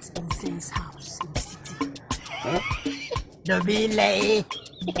 Ejiofor is at Incense house in the city. Dobile.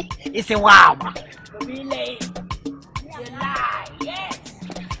 It's a wow. Dobile. It's a lie. Yes.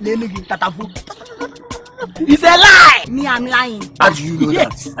 It's a lie! Me, I'm lying. How do you know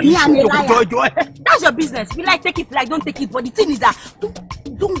that? Me, I'm a liar. That's your business. If you like, take it. If you like, don't take it. But the thing is that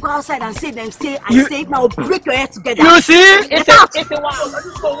don't go outside and say them. Say I say it now. Break your head together. You see? It's a wow.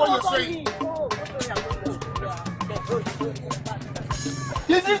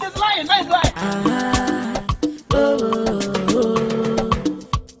 This is lying. Nice lie.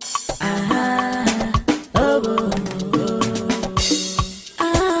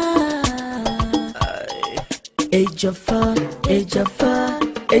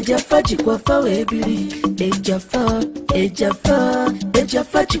 Ejiofor jikwafa webiri. Ejiofor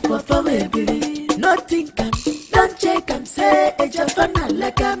jikwafa webiri. Nothing can, don't check and say Ejiofor na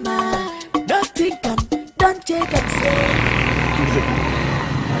lagama. Nothing can, don't check and say.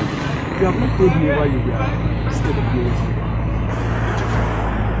 You have not told me why you were scared of me.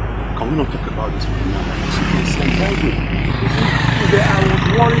 Can we not talk about this for now? I was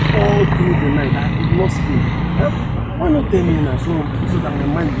worried all through the night. I could not sleep. Why not tell me now so that my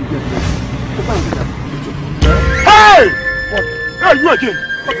mind will get better? Hey! What? Hey, you again!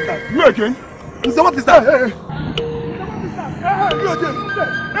 What is that? You again? Mister, what is that? Hey! Hey, you again!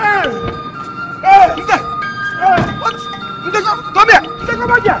 Hey! Hey! Mister! Hey! What? Mister, come here! Mister, come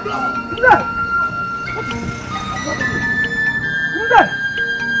back here! Mister! What is this? Mister!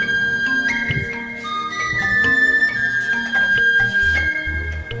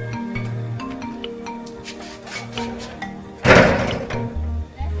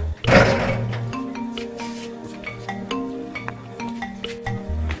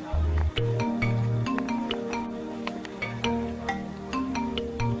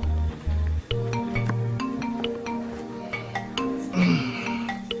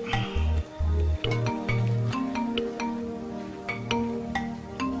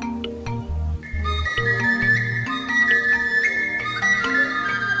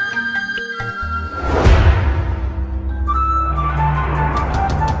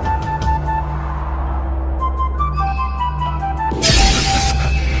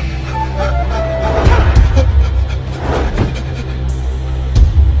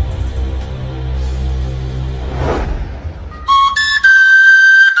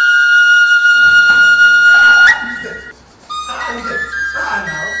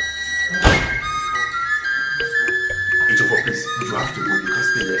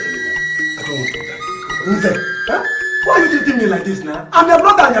 I'm your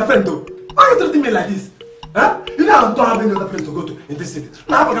brother and your friend though. Why are you treating me like this? Huh? You know I don't have any other place to go to in this city.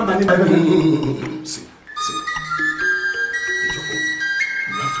 Now I can't See. Ejiofor,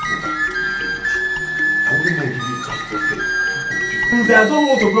 you have to go back to the village. I wouldn't mind giving you transport fare. I don't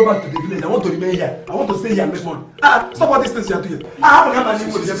want to go back to the village. I want to remain here. I want to stay here and make money. Stop all these things you are doing. I haven't got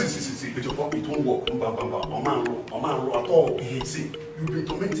any money. See, Ejiofor, it won't work. At all. See, you've been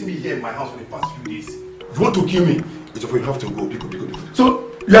tormenting me here in my house for the past few days. You want to kill me? Ejiofor, you have to go. So,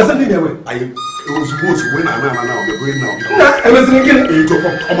 you are sending me away? It was supposed to when I'm now. We're going now. I was thinking.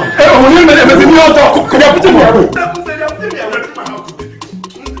 Ejiofor, come on. Hey, oh, you made me all talk. Come on, put me away.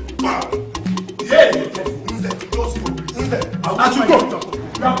 I should go.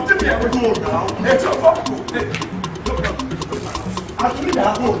 You are putting me away. Go now. Ejiofor. I should leave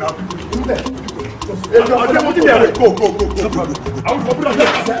now. Go now. Go. I will open up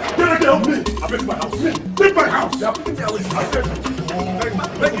here. Help me. I beg my house. Leave my house. You are putting me away. I beg.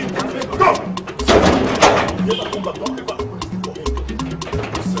 Go. Never come back. Don't ever open this door.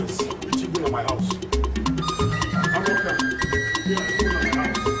 Nonsense. Which you go on my house. I'm not here.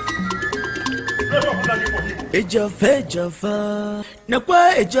 Ejiofor. Nakwa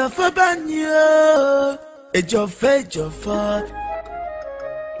Ejiofor banyo. Ejiofor.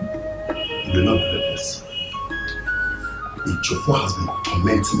 You're not purpose. Ejiofor has been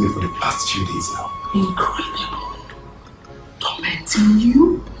tormenting me for the past few days now. Incredible. Tormenting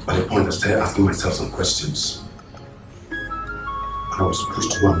you? At the point I started asking myself some questions. And I was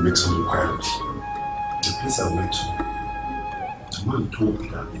supposed to go and make some inquiries. The place I went to, the man told me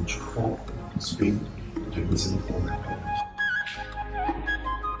that in Jufo, Spain, the reason for my marriage.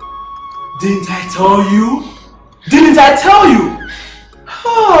 Didn't I tell you? Didn't I tell you?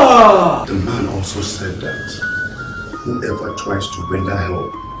 The man also said that whoever tries to render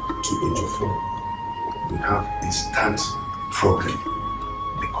help to Ejiofor will have a stand problem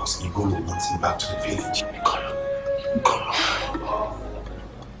because Igolo wants him back to the village. Igolo.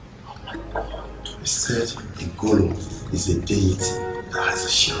 Oh my God. He said Igolo is a deity that has a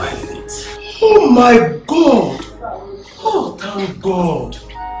shrine in it. Oh my God! Oh, thank God.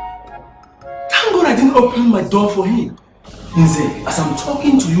 Thank God I didn't open my door for him. Nze, as I'm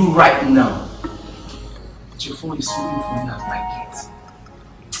talking to you right now, your phone is waiting for me at my gate.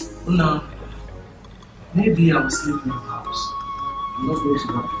 No, maybe I will sleep in your house. I'm not going to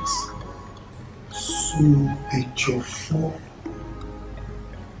that place. So, Ejiofor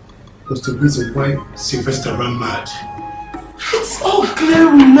was the reason why Sylvester ran mad. It's all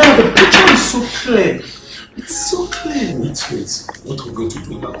clear now. The picture is so clear. It's so clear. Wait. What are we going to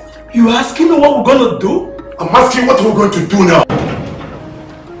do now? You asking me what we're going to do? I'm asking what we're going to do now.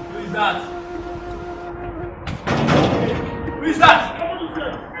 Who is that? Who is that?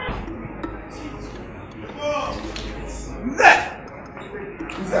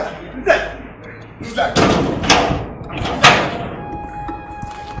 Who's that?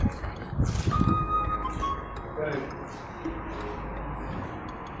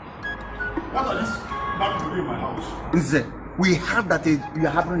 What are these bad people in my house? Nze, we have that you are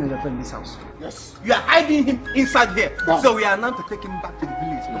having a friend in this house. Yes. You are hiding him inside here. No. So we are now to take him back to the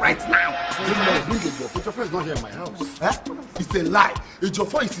village right now. Ejiofor is not here in my house. Huh? It's a lie.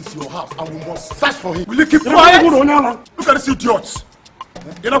 Ejiofor is in your house and we must search for him. Will you keep quiet? Look at these idiots.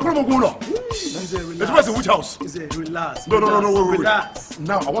 You're not going to go now. Ejiofor is in which house? Relax. No, wait. Relax.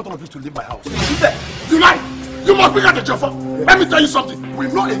 Now, I want all of you to leave my house. You lie! You must bring out Ejiofor. Let me tell you something. We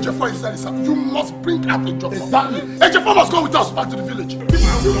know Ejiofor is inside this house. You must bring out Ejiofor. Exactly. Ejiofor must go with us back to the village.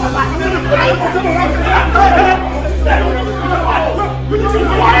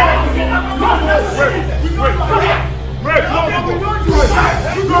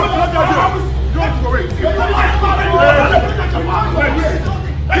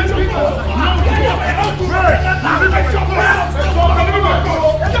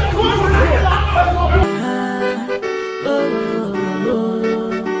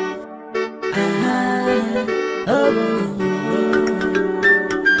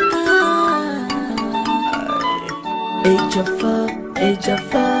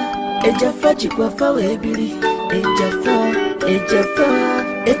 Ejiofor chikwafa webiri.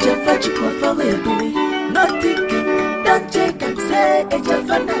 Ejiofor chikwafa webiri. Don't think him, don't take him, say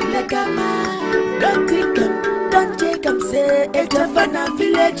Ejiofor na legama. Don't think him, don't take him, say Ejiofor na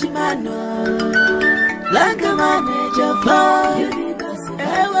village man. Lagaman Ejiofor.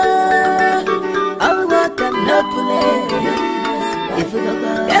 Ewa, I'll walk and no play. If you don't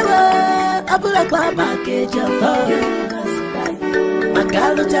go, Ewa, I'll put up my cage Ejiofor.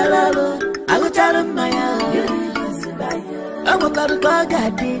 Magalu Jalabo, I will tell him my I'm a car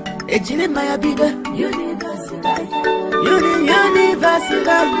gadi, a chili my bigger University.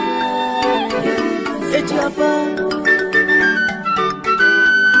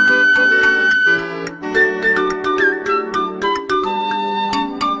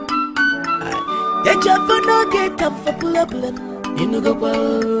 Ejiofor no get come for problem. You know go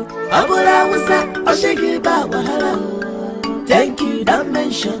well. Abula was that, I'll shake you back. Thank you, that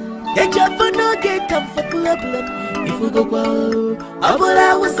mention. Ejiofor no get come for problem. If we go well,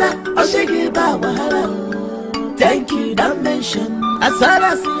 Abula was that, I'll shake you back. Thank you, that mention. As far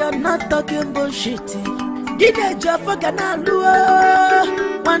as you're not talking bullshit, get Ejiofor gonna lure.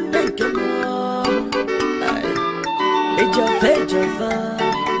 One day can Ejiofor.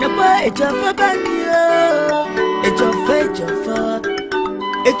 Ejiofor banyo,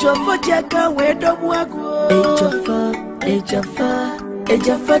 Ejiofor jeka we do wago.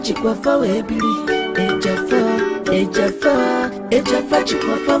 Ejiofor chikwafa webiri. Ejiofor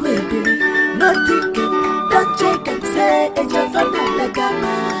chikwafa webiri. No think him, don't take him, say Ejiofor na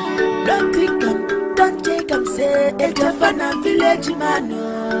legama. Don't think him, don't take him, say Ejiofor na village man.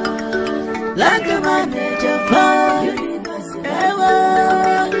 Lagaman Ejiofor. Ewa,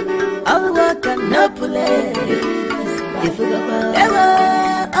 I'll walk and no play. If you go, Ewa,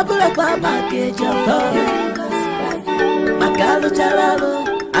 I'll put up my cage of Magalu Jalabo,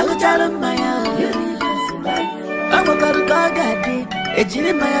 I'll tell him my I'm a car gadi, a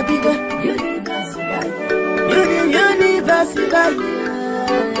chili my bigger University.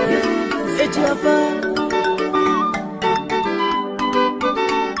 Ejiofor.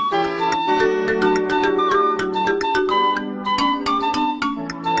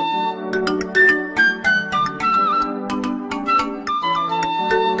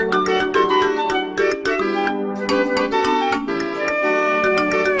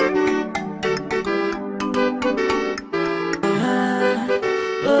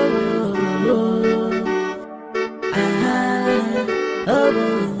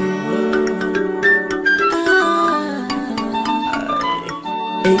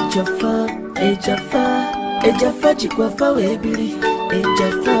 Ejafa chikwafa webili.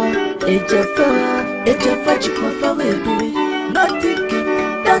 Ejafa chikwafa webili. Don't think it,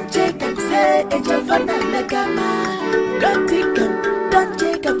 don't check and say Ejafa na lekama. Don't think it, don't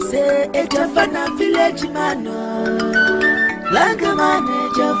check and say Ejafa na village mano. Lagaman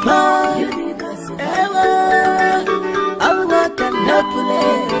Ejafa. Ewa, awa kanapule.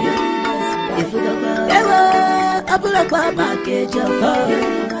 If you don't know, ewa, abula kwa make Ejafa.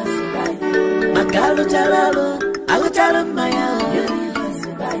 Makalu chalalu, alu chalam maya.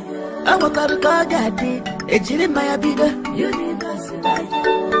 Awakaru kagadi, ejili maya biga. University.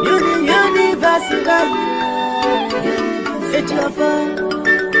 Ejafa.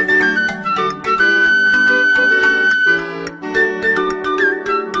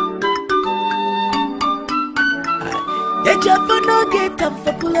 Ejafa no get time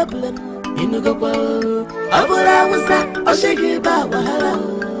for problem. Inugo kwa. Abula wasa, oshigi ba wahala.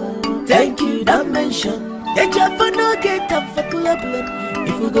 Thank you, don't mention. Ejafa no get time for problem.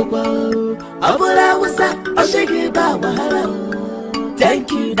 If we go well, Abula wasa, oshigi ba wahala.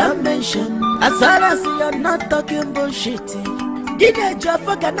 Thank you, don't mention. As far as you're not talking bullshit, get a job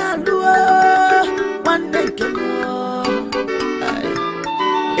for Ganalua. One day,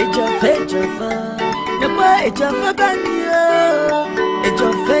 Ejafa, Ejafa Banya,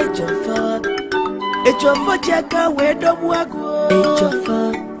 Ejafa Jaka, where don't walk.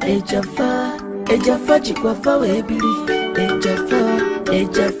 Ejafa chikwafa webili.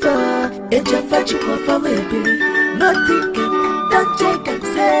 Ejafa chikwafa webili. Nothing can, don't check and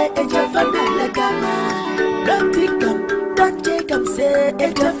say Ejafa na lekama. Don't think don't check and say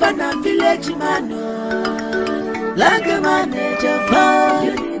Ejafa na village mano. Lagaman Ejafa.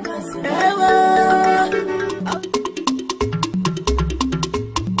 Ewa.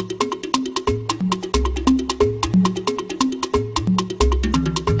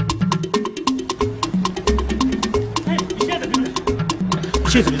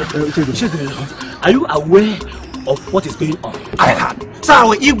 Are you aware of what is going on? I am. So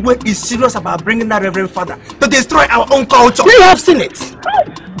our Igwe is serious about bringing that Reverend Father to destroy our own culture. You have seen it.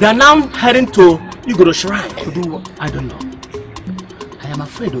 They are now heading to Igoro Shrine. To do what? I don't know. I am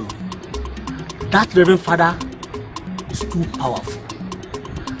afraid though. That Reverend Father is too powerful.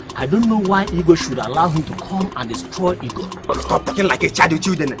 I don't know why Igwe should allow him to come and destroy Igwe. Stop talking like a child with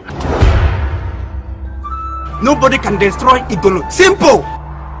children. Nobody can destroy Igolo. Simple!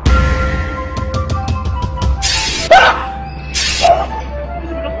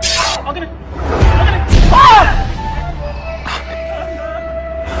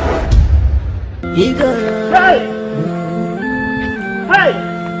 Igolo. Hey!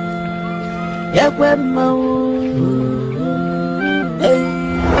 Yakwe mau. Hey!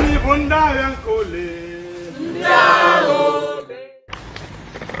 Ibunda yankole.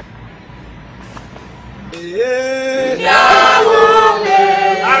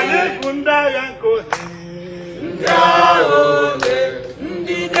 Alibunda yankole.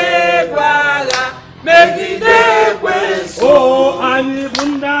 Ndide kwaga megide kweso. Oh,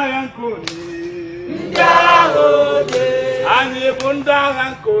 alibunda yankole. Alibunda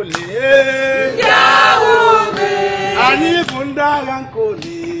yankole. Alibunda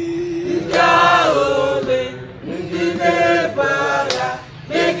yankole. Ndide kwaga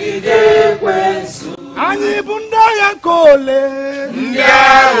megide kweso. Ani bunda yankole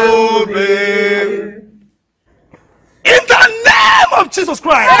Ngaobe. In the name of Jesus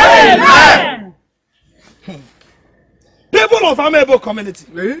Christ. Amen. People of Amebo community,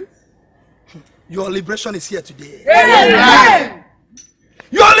 your liberation is here today. Amen.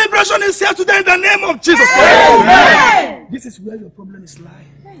 Your liberation is here today in the name of Jesus Christ. Amen. This is where your problem is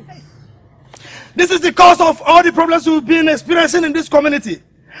lying. This is the cause of all the problems we've been experiencing in this community.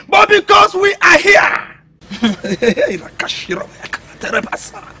 But because we are here, Father,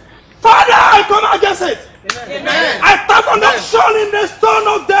 I come against it. Amen. I stand on that stone in the stone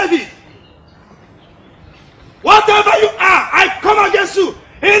of David. Whatever you are, I come against you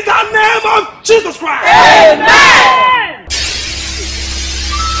in the name of Jesus Christ. Amen.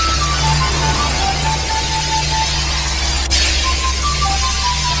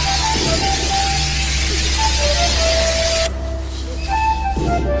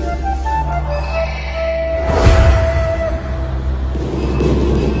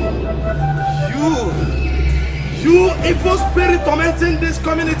 You evil spirit tormenting this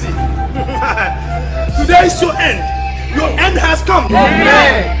community. Today is your end. Your end has come.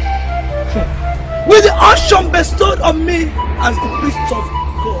 Amen. With the unction bestowed on me as the priest of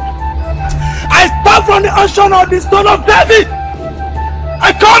God, I stand from the unction of the stone of David.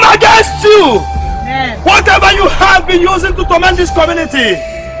 I come against you. Amen. Whatever you have been using to torment this community,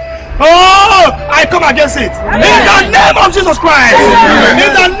 Oh, I come against it. In the name of Jesus Christ.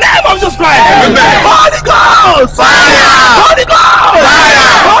 In the name of Jesus Christ. Holy Ghost. Fire. Holy Ghost.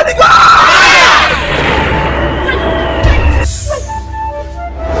 Fire. Holy Ghost.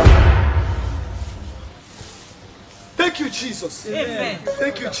 Thank you, Jesus. Amen.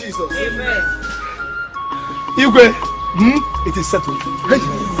 Thank you, Jesus. Amen. Igwe, it is settled.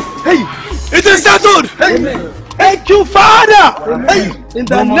 Hey, it is settled. Hey. Thank you, Father. Hey, in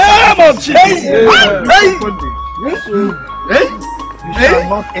the name of Jesus. Hey, You shall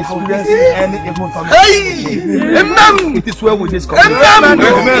not experience any evil from it. Amen. It is well with this community.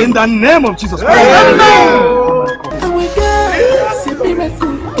 Amen. In the name of Jesus Christ.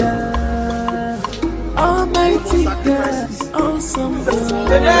 Almighty God, awesome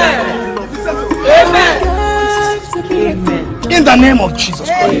God. Amen. In the name of Jesus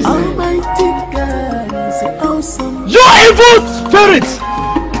Christ. Almighty God, awesome. You evil spirit has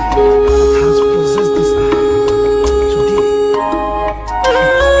possessed this today.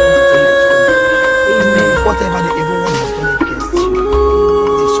 Whatever the evil one has done against you,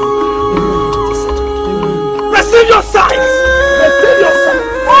 receive your sight. Receive your sight.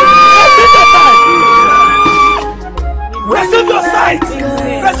 Receive your sight.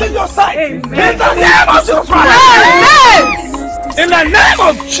 Receive your sight. In the name of Jesus Christ. In the name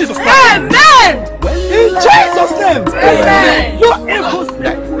of Jesus Christ. Amen. In Jesus' name. Amen. You evil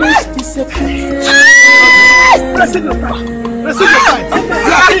spirit. Receive your sight. Receive your sight.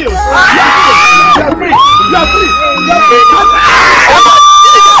 You are healed. You are free. You are free. You are free.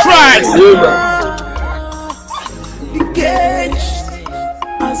 Christ.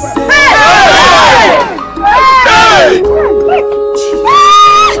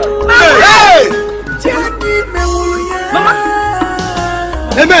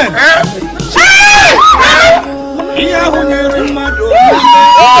 Amen.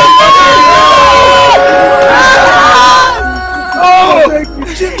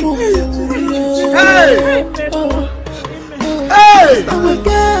 Our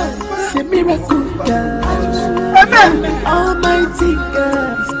God is a miracle God. Amen. Almighty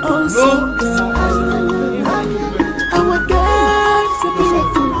God is awesome God. Our God is a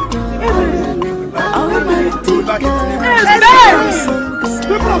miracle God. Almighty God is awesome God.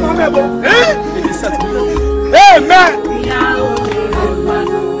 Amen.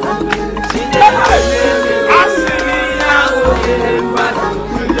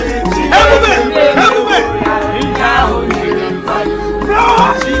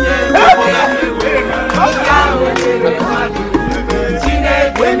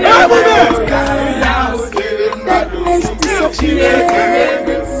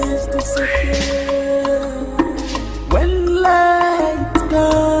 When light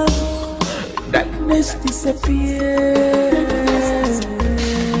comes, darkness disappears.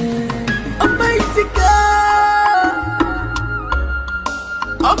 Almighty God,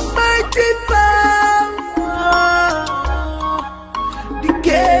 Almighty power, the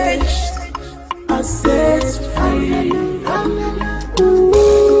cage are set free.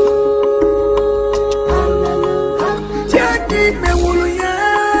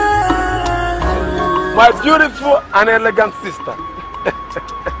 My beautiful and elegant sister.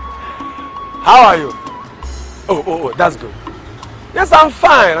 How are you? Oh, that's good. Yes, I'm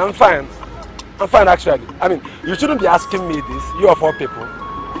fine. I'm fine actually. I mean, you shouldn't be asking me this. You of all people.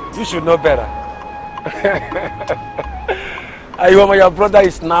 You should know better. Your brother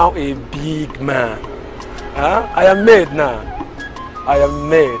is now a big man. Huh? I am made now. I am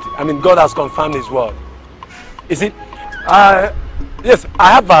made. I mean, God has confirmed his word. You see, yes,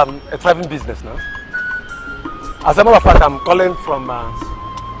 I have a thriving business now. As a matter of fact, I'm calling from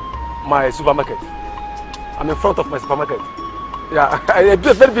my supermarket. I'm in front of my supermarket. Yeah, a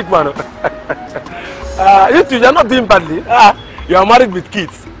very big one. You two, you're not doing badly. You are married with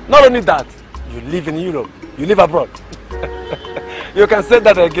kids. Not only that, you live in Europe. You live abroad. You can say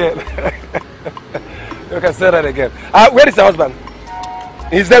that again. You can say that again. Where is your husband?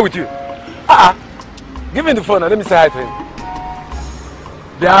 He's there with you. Give me the phone and let me say hi to him.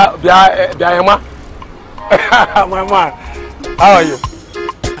 Mama, how are you?